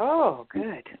 Oh,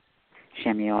 good.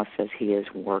 Shamuel says he is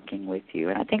working with you.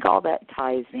 And I think all that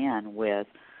ties in with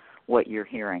what you're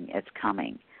hearing. It's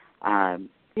coming.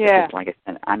 Like I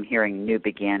said, I'm hearing new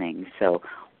beginnings. So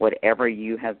whatever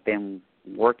you have been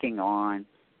working on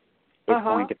is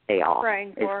going to pay off.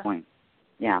 Praying for.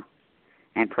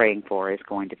 And praying for is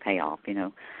going to pay off.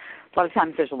 A lot of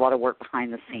times there's a lot of work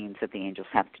behind the scenes that the angels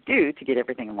have to do to get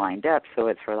everything lined up, so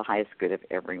it's for the highest good of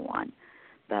everyone.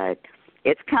 But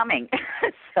it's coming,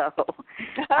 so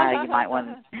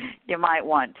you might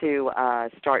want to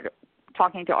start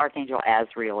talking to Archangel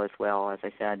Azrael as well. As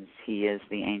I said, he is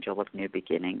the angel of new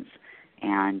beginnings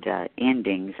and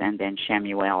endings, and then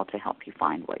Shamuel to help you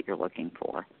find what you're looking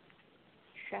for.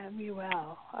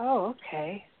 Shamuel. Oh,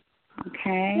 okay.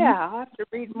 Okay. Yeah, I'll have to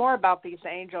read more about these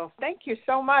angels. Thank you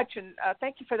so much, and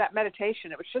thank you for that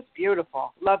meditation. It was just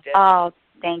beautiful. Loved it. Oh,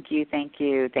 thank you. Thank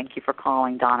you for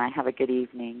calling, Donna. Have a good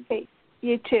evening. Hey,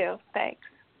 you too. Thanks.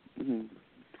 Mm-hmm.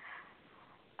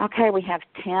 Okay, we have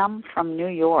Tim from New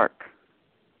York.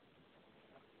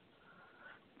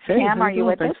 Hey, Tim, are you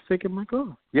with us? Thanks for taking my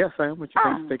call. Yes, I am with you.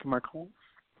 Thanks for taking my call.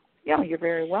 Yeah, you're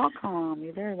very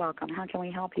welcome. How can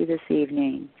we help you this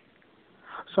evening?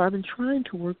 So I've been trying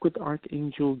to work with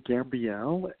Archangel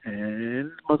Gabriel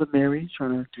and Mother Mary,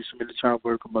 trying to do some inner child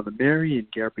work with Mother Mary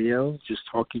and Gabriel, just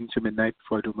talking to midnight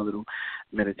before I do my little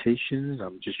meditations.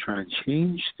 I'm just trying to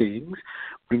change things,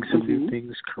 bring some new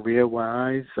things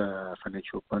career-wise,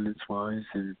 financial abundance-wise,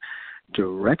 and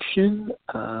direction.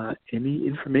 Any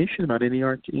information about any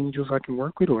archangels I can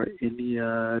work with or any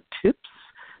tips,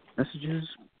 messages?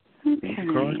 Okay,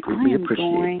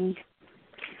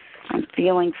 I'm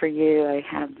feeling for you. I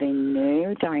have the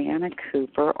new Diana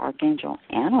Cooper Archangel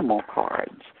Animal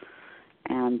cards,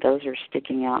 and those are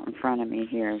sticking out in front of me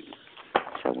here.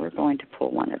 So we're going to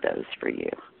pull one of those for you.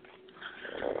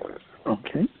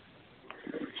 Okay.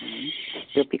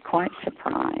 You'll be quite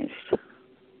surprised.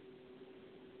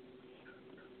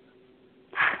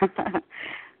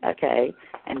 Okay,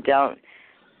 and don't...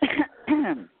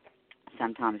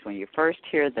 Sometimes when you first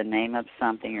hear the name of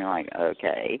something, you're like,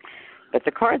 okay. But the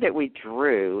card that we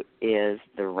drew is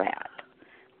the rat.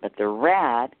 But the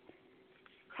rat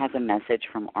has a message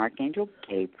from Archangel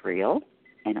Gabriel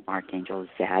and Archangel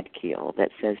Zadkiel that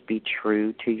says, be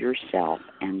true to yourself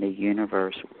and the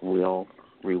universe will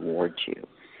reward you.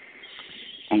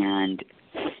 And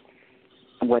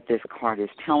what this card is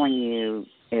telling you,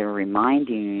 they're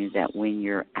reminding you that when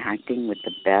you're acting with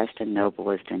the best and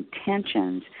noblest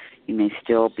intentions, you may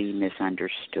still be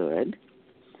misunderstood.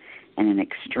 And in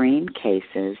extreme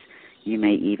cases, you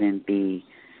may even be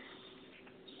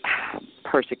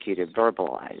persecuted,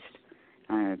 verbalized.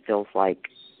 It feels like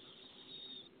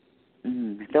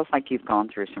It feels like you've gone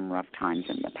through some rough times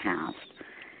in the past.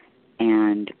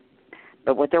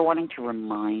 But what they're wanting to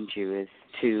remind you is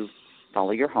to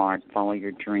follow your heart, follow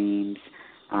your dreams,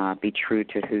 be true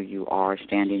to who you are,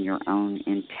 stand in your own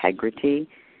integrity,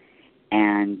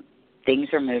 and things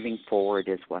are moving forward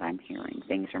is what I'm hearing.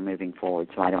 Things are moving forward.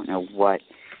 So I don't know what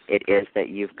it is that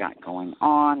you've got going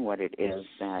on, what it is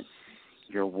that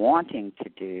you're wanting to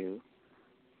do.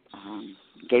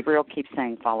 Gabriel keeps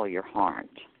saying follow your heart.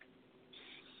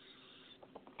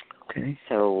 Okay.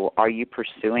 So are you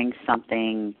pursuing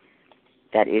something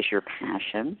that is your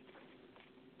passion?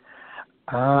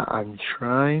 I'm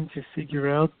trying to figure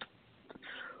out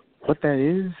what that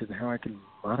is and how I can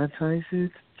monetize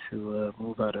it to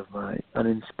move out of my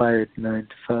uninspired 9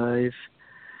 to 5.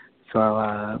 So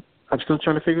I'm still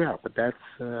trying to figure out, but that's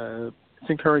it's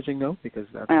encouraging though, because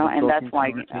that's and that's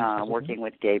why working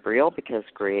with Gabriel, because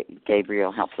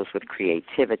Gabriel helps us with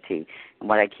creativity. And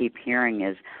what I keep hearing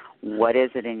is, what is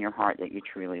it in your heart that you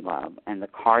truly love? And the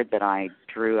card that I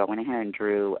drew, I went ahead and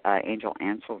drew Angel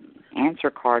Answer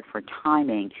card for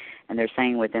timing, and they're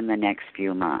saying within the next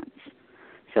few months.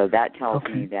 So that tells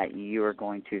me that you are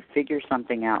going to figure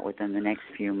something out within the next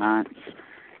few months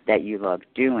that you love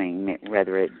doing,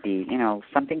 whether it be,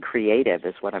 something creative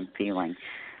is what I'm feeling.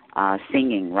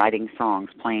 Singing, writing songs,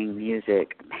 playing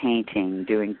music, painting,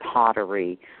 doing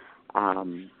pottery,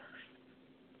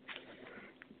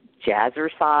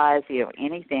 jazzercise,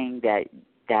 anything that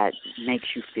makes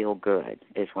you feel good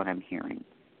is what I'm hearing.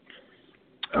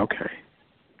 Okay.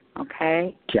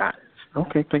 Okay? Got it.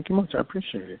 Okay, thank you much. I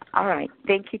appreciate it. All right.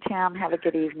 Thank you, Tim. Have a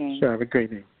good evening. Sure, have a great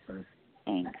day. Bye.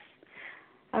 Thanks.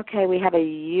 Okay, we have a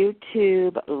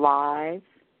YouTube live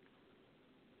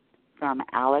from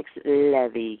Alex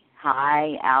Levy.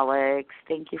 Hi, Alex.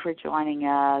 Thank you for joining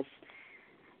us.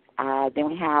 Then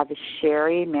we have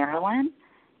Sherry Marilyn.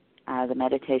 The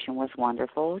meditation was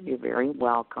wonderful. You're very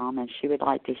welcome. And she would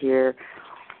like to hear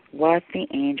what the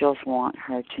angels want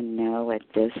her to know at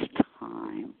this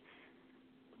time.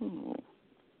 Ooh.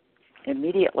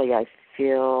 Immediately I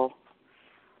feel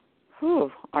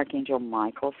Archangel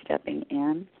Michael stepping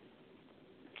in.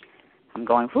 I'm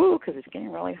going, because it's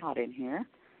getting really hot in here.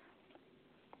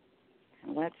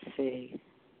 Let's see.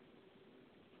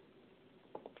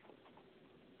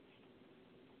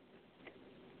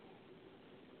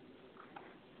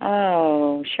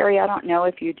 Oh, Sherry, I don't know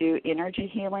if you do energy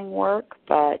healing work,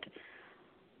 but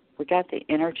we got the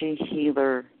energy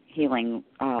healing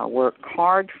work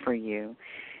card for you.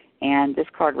 And this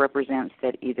card represents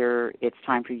that either it's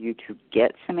time for you to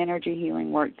get some energy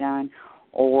healing work done,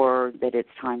 or that it's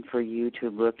time for you to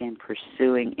look in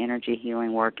pursuing energy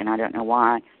healing work. And I don't know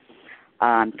why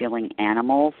I'm feeling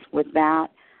animals with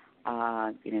that.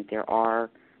 There are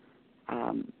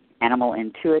animal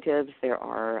intuitives, there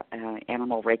are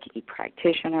animal Reiki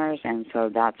practitioners, and so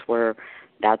that's where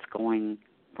that's going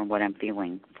from what I'm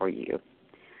feeling for you.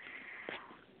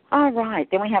 All right.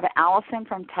 Then we have Allison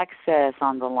from Texas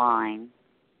on the line.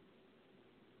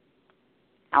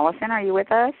 Allison, are you with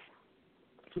us?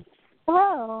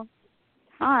 Hello.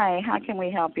 Hi. How can we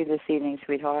help you this evening,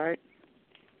 sweetheart?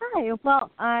 Hi.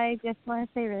 Well, I just want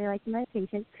to say I really like the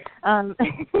meditation.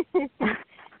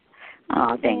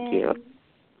 Oh, thank you.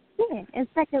 Yeah. And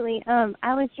secondly,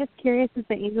 I was just curious if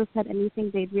the angels had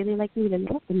anything they'd really like me to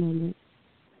know at the moment.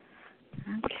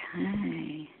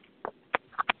 Okay.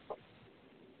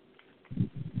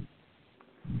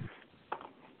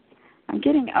 I'm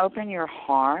getting open your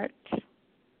heart.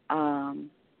 But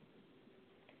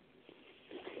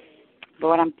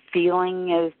what I'm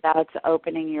feeling is that it's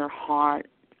opening your heart,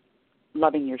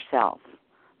 loving yourself.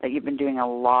 That you've been doing a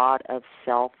lot of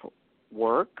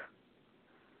self-work,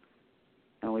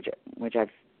 which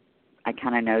I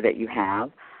kind of know that you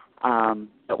have.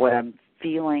 But what I'm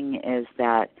feeling is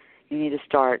that you need to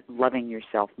start loving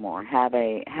yourself more. Have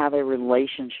a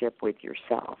relationship with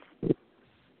yourself.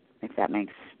 If that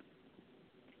makes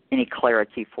any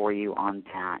clarity for you on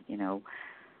that,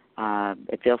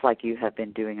 it feels like you have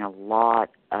been doing a lot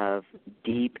of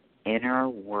deep inner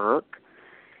work,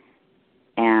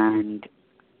 and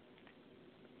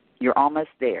you're almost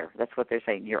there. That's what they're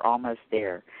saying. You're almost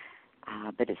there.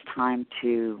 But it's time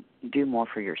to do more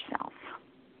for yourself.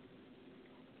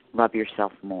 Love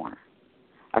yourself more.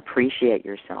 Appreciate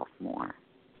yourself more.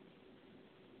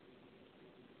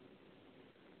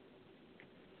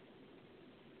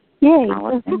 Yay.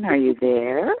 Allison, are you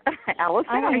there? Allison,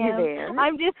 are you there?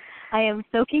 I am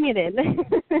soaking it in.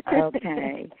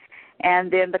 Okay.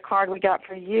 And then the card we got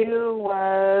for you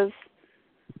was,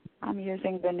 I'm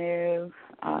using the new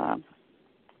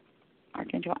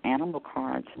Archangel Animal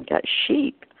cards. We got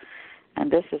sheep. And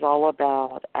this is all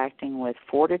about acting with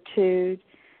fortitude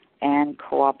and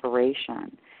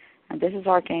cooperation. And this is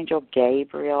Archangel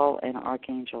Gabriel and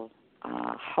Archangel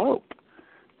Hope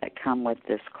that come with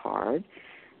this card.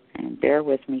 And bear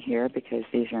with me here because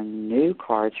these are new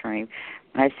cards for me.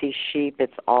 When I see sheep,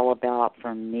 it's all about,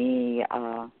 for me,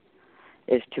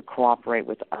 is to cooperate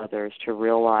with others, to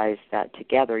realize that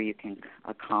together you can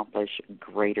accomplish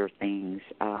greater things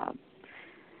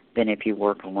than if you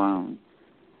work alone,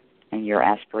 and your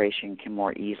aspiration can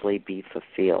more easily be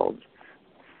fulfilled.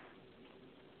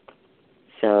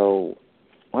 So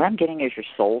what I'm getting is your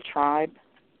soul tribe.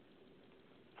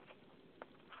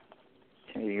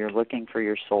 So you're looking for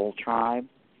your soul tribe.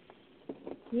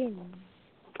 Yeah.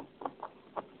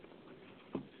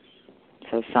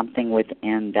 So something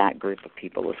within that group of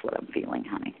people is what I'm feeling,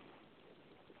 honey.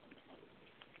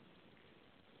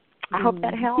 I hope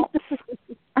that helps.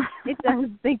 It does.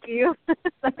 Thank you.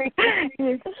 Sorry.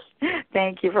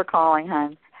 Thank you for calling,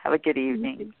 hon. Have a good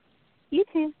evening. You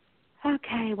too.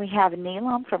 Okay, we have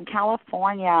Neelam from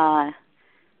California.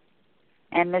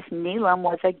 And Miss Neelam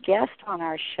was a guest on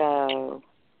our show.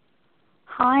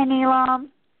 Hi, Neelam.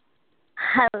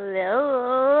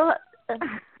 Hello.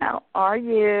 How are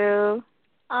you?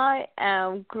 I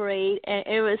am great, and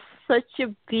it was such a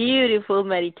beautiful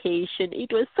meditation.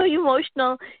 It was so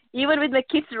emotional. Even with my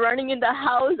kids running in the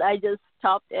house, I just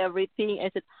stopped everything.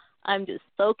 I said, I'm just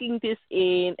soaking this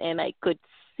in, and I could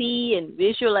see and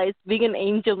visualize being an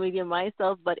angel within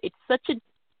myself, but it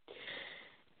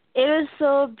was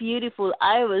so beautiful.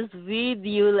 I was with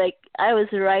you, like I was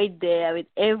right there with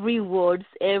every words,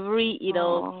 every,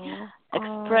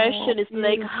 expression. It's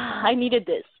like, I needed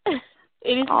this.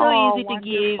 It is so easy wonderful. to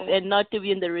give and not to be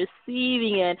in the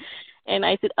receiving end. And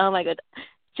I said, oh, my God,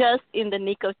 just in the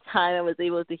nick of time, I was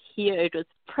able to hear. It was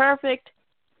perfect.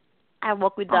 I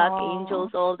work with dark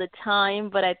angels all the time,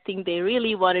 but I think they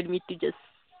really wanted me to just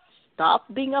stop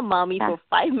being a mommy for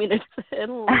 5 minutes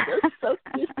and just soak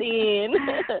this in.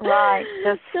 Right.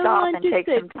 Just stop and take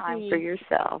some text time me. for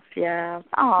yourself. Yeah.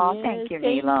 Oh, Yes, thank you,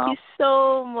 Thank Neelam. you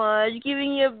so much.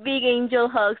 Giving you a big angel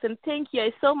hugs, and thank you.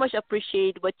 I so much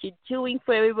appreciate what you're doing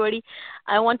for everybody.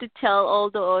 I want to tell all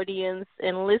the audience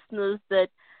and listeners that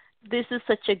this is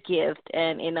such a gift,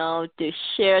 and, to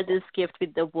share this gift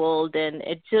with the world, and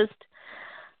it just,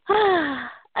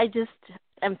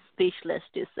 I'm speechless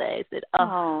to say. I said,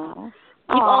 if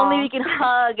only we can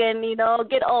hug and,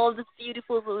 get all this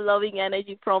beautiful, loving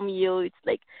energy from you. It's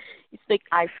like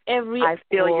I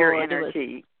feel your word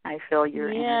energy. I feel your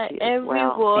energy as every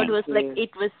well. word Thank was you. like,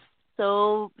 it was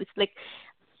so, it's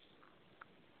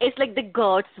like the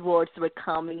God's words were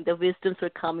coming, the wisdoms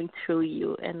were coming through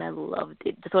you, and I loved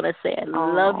it. That's what I say. I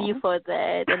love you for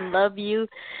that, and love you.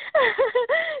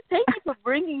 Thank you for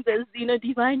bringing those,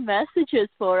 divine messages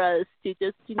for us to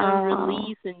just,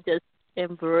 release and just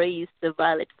embrace the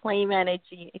violet flame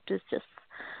energy. It was just,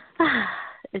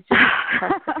 it's just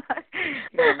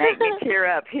You're going to make me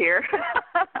tear up here.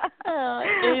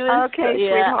 It was, okay,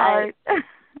 sweetheart.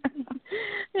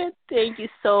 Thank you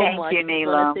so much. Thank you,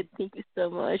 Neelam. Thank you so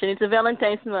much. And it's a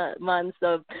Valentine's month,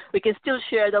 so we can still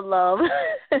share the love.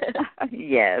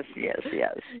 Yes.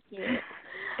 Yeah.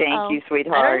 Thank you,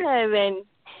 sweetheart. I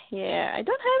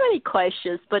don't have any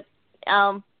questions, but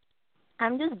I'm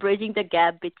just bridging the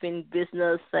gap between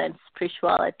business and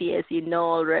spirituality, as you know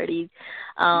already.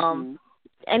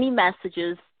 Any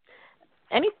messages,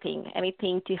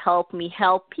 anything to help me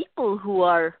help people who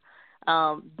are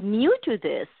new to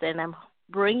this, and I'm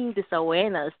bringing this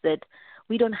awareness that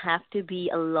we don't have to be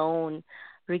alone,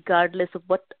 regardless of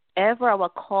whatever our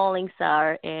callings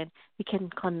are, and we can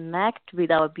connect with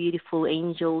our beautiful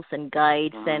angels and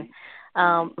guides and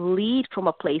lead from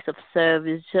a place of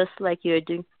service, just like you're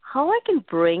doing. How I can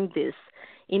bring this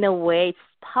in a way it's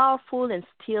powerful and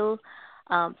still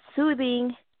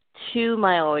soothing to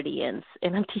my audience.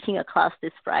 And I'm teaching a class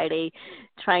this Friday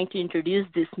trying to introduce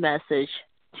this message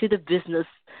to the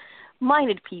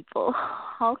business-minded people.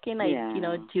 How can I,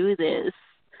 do this?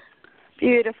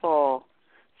 Beautiful.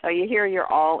 So you hear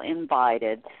you're all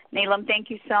invited. Neelam, thank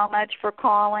you so much for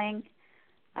calling.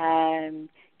 I'm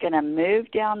going to move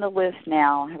down the list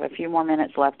now. I have a few more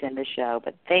minutes left in the show,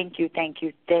 but thank you.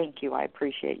 I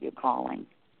appreciate you calling.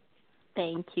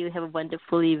 Thank you. Have a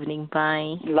wonderful evening.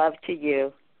 Bye. Love to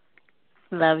you.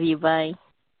 Love you. Bye.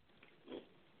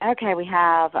 Okay, we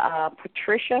have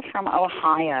Patricia from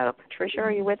Ohio. Patricia,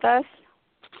 are you with us?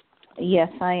 Yes,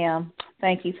 I am.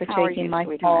 Thank you for taking my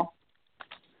call.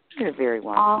 You're very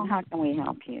welcome. How can we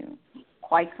help you?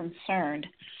 Quite concerned.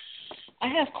 I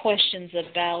have questions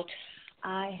about,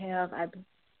 I'm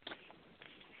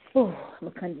going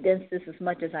to condense this as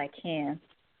much as I can.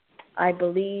 I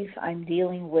believe I'm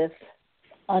dealing with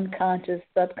unconscious,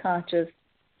 subconscious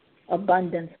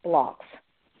abundance blocks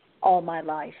all my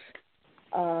life.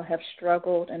 Have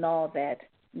struggled and all that.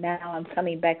 Now I'm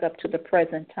coming back up to the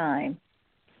present time.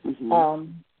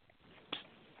 Mm-hmm.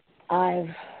 I've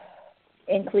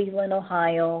in Cleveland,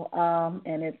 Ohio,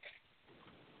 and it's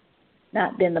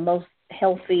not been the most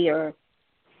healthy or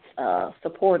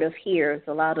supportive here. It's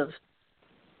a lot of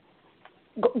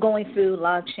going through a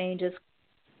lot of changes,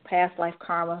 past life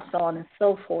karma, so on and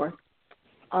so forth.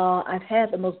 I've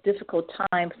had the most difficult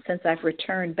time since I've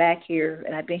returned back here,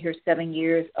 and I've been here 7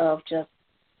 years, of just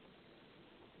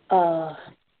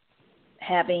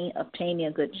obtaining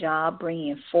a good job,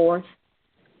 bringing forth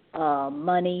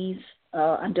monies.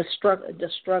 I'm just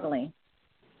struggling.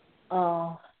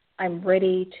 I'm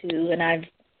ready to, and I've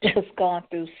just gone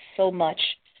through so much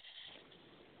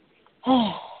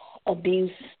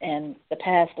abuse and the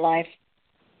past life,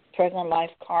 present life,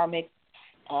 karmic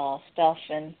stuff,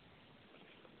 and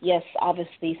yes,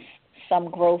 obviously some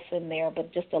growth in there,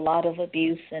 but just a lot of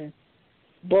abuse and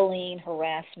bullying,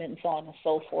 harassment, and so on and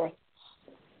so forth.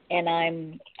 And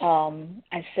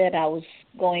I said I was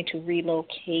going to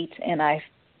relocate, and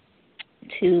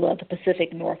to the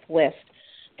Pacific Northwest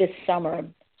this summer.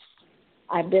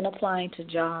 I've been applying to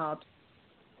jobs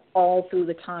all through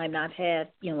the time. I've had,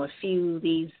 a few of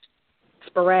these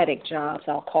sporadic jobs,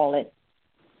 I'll call it,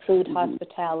 food,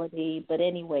 hospitality, but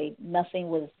anyway, nothing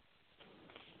was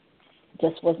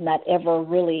not ever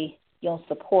really,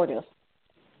 supportive.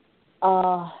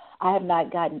 I have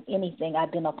not gotten anything.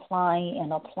 I've been applying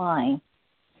and applying.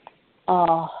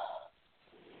 I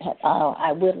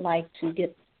would like to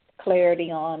get clarity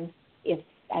on if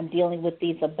I'm dealing with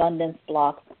these abundance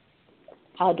blocks.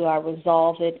 How do I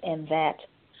resolve it? And that,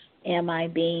 am I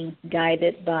being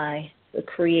guided by the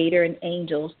Creator and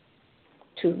angels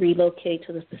to relocate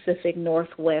to the Pacific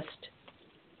Northwest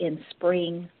in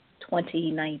spring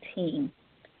 2019?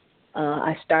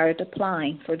 I started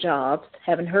applying for jobs.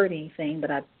 Haven't heard anything, but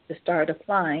I just started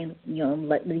applying,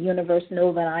 letting the universe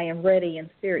know that I am ready and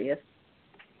serious.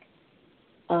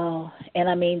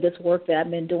 And this work that I've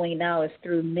been doing now is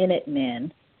through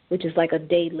Minutemen, which is like a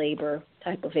day labor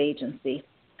type of agency,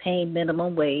 paying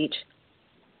minimum wage.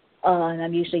 And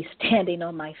I'm usually standing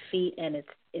on my feet, and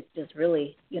it's just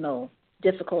really,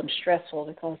 difficult and stressful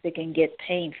because it can get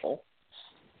painful.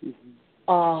 Mm-hmm.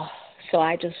 So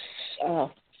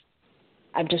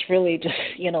I'm just really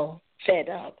fed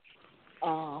up.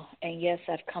 And yes,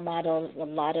 I've come out of a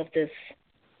lot of this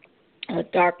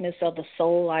darkness of the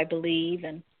soul, I believe.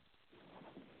 And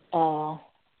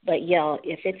but yeah,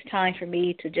 if it's time for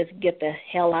me to just get the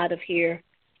hell out of here,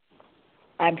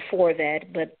 I'm for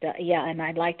that. But and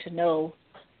I'd like to know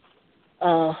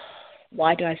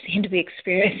why do I seem to be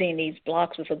experiencing these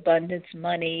blocks with abundance,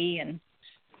 money, and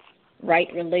right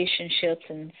relationships,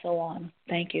 and so on.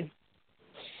 Thank you.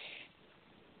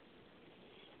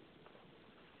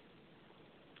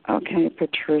 Okay,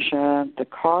 Patricia, the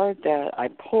card that I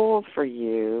pulled for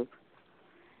you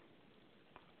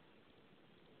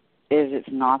is it's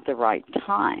not the right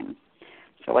time.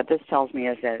 So what this tells me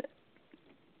is that,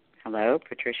 hello,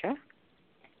 Patricia?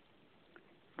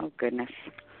 Oh, goodness.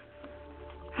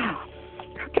 Oh,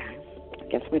 okay. I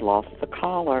guess we lost the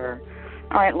caller.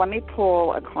 All right, let me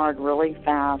pull a card really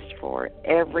fast for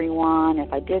everyone.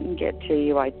 If I didn't get to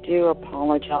you, I do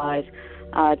apologize.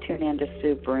 Tune in to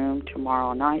Sue Broom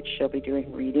tomorrow night. She'll be doing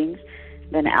readings.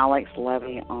 Then Alex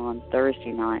Levy on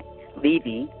Thursday night,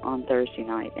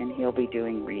 and he'll be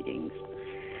doing readings.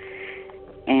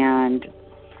 And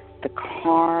the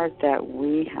card that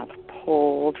we have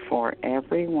pulled for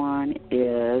everyone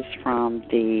is from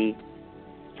the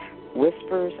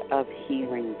Whispers of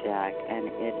Healing deck, and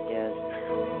it is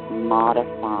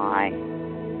Modify.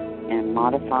 And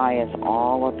Modify is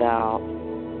all about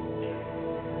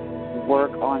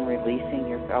work on releasing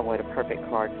your, what a perfect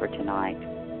card for tonight.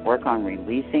 Work on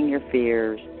releasing your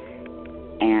fears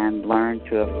and learn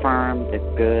to affirm the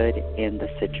good in the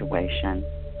situation.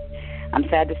 I'm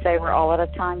sad to say we're all out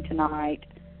of time tonight.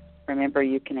 Remember,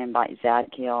 you can invite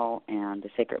Zadkiel and the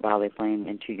Sacred Valley Flame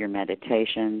into your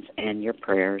meditations and your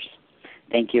prayers.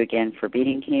 Thank you again for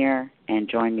being here, and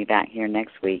join me back here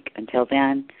next week. Until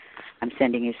then, I'm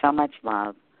sending you so much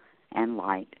love and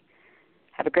light.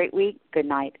 Have a great week, good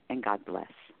night, and God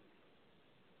bless.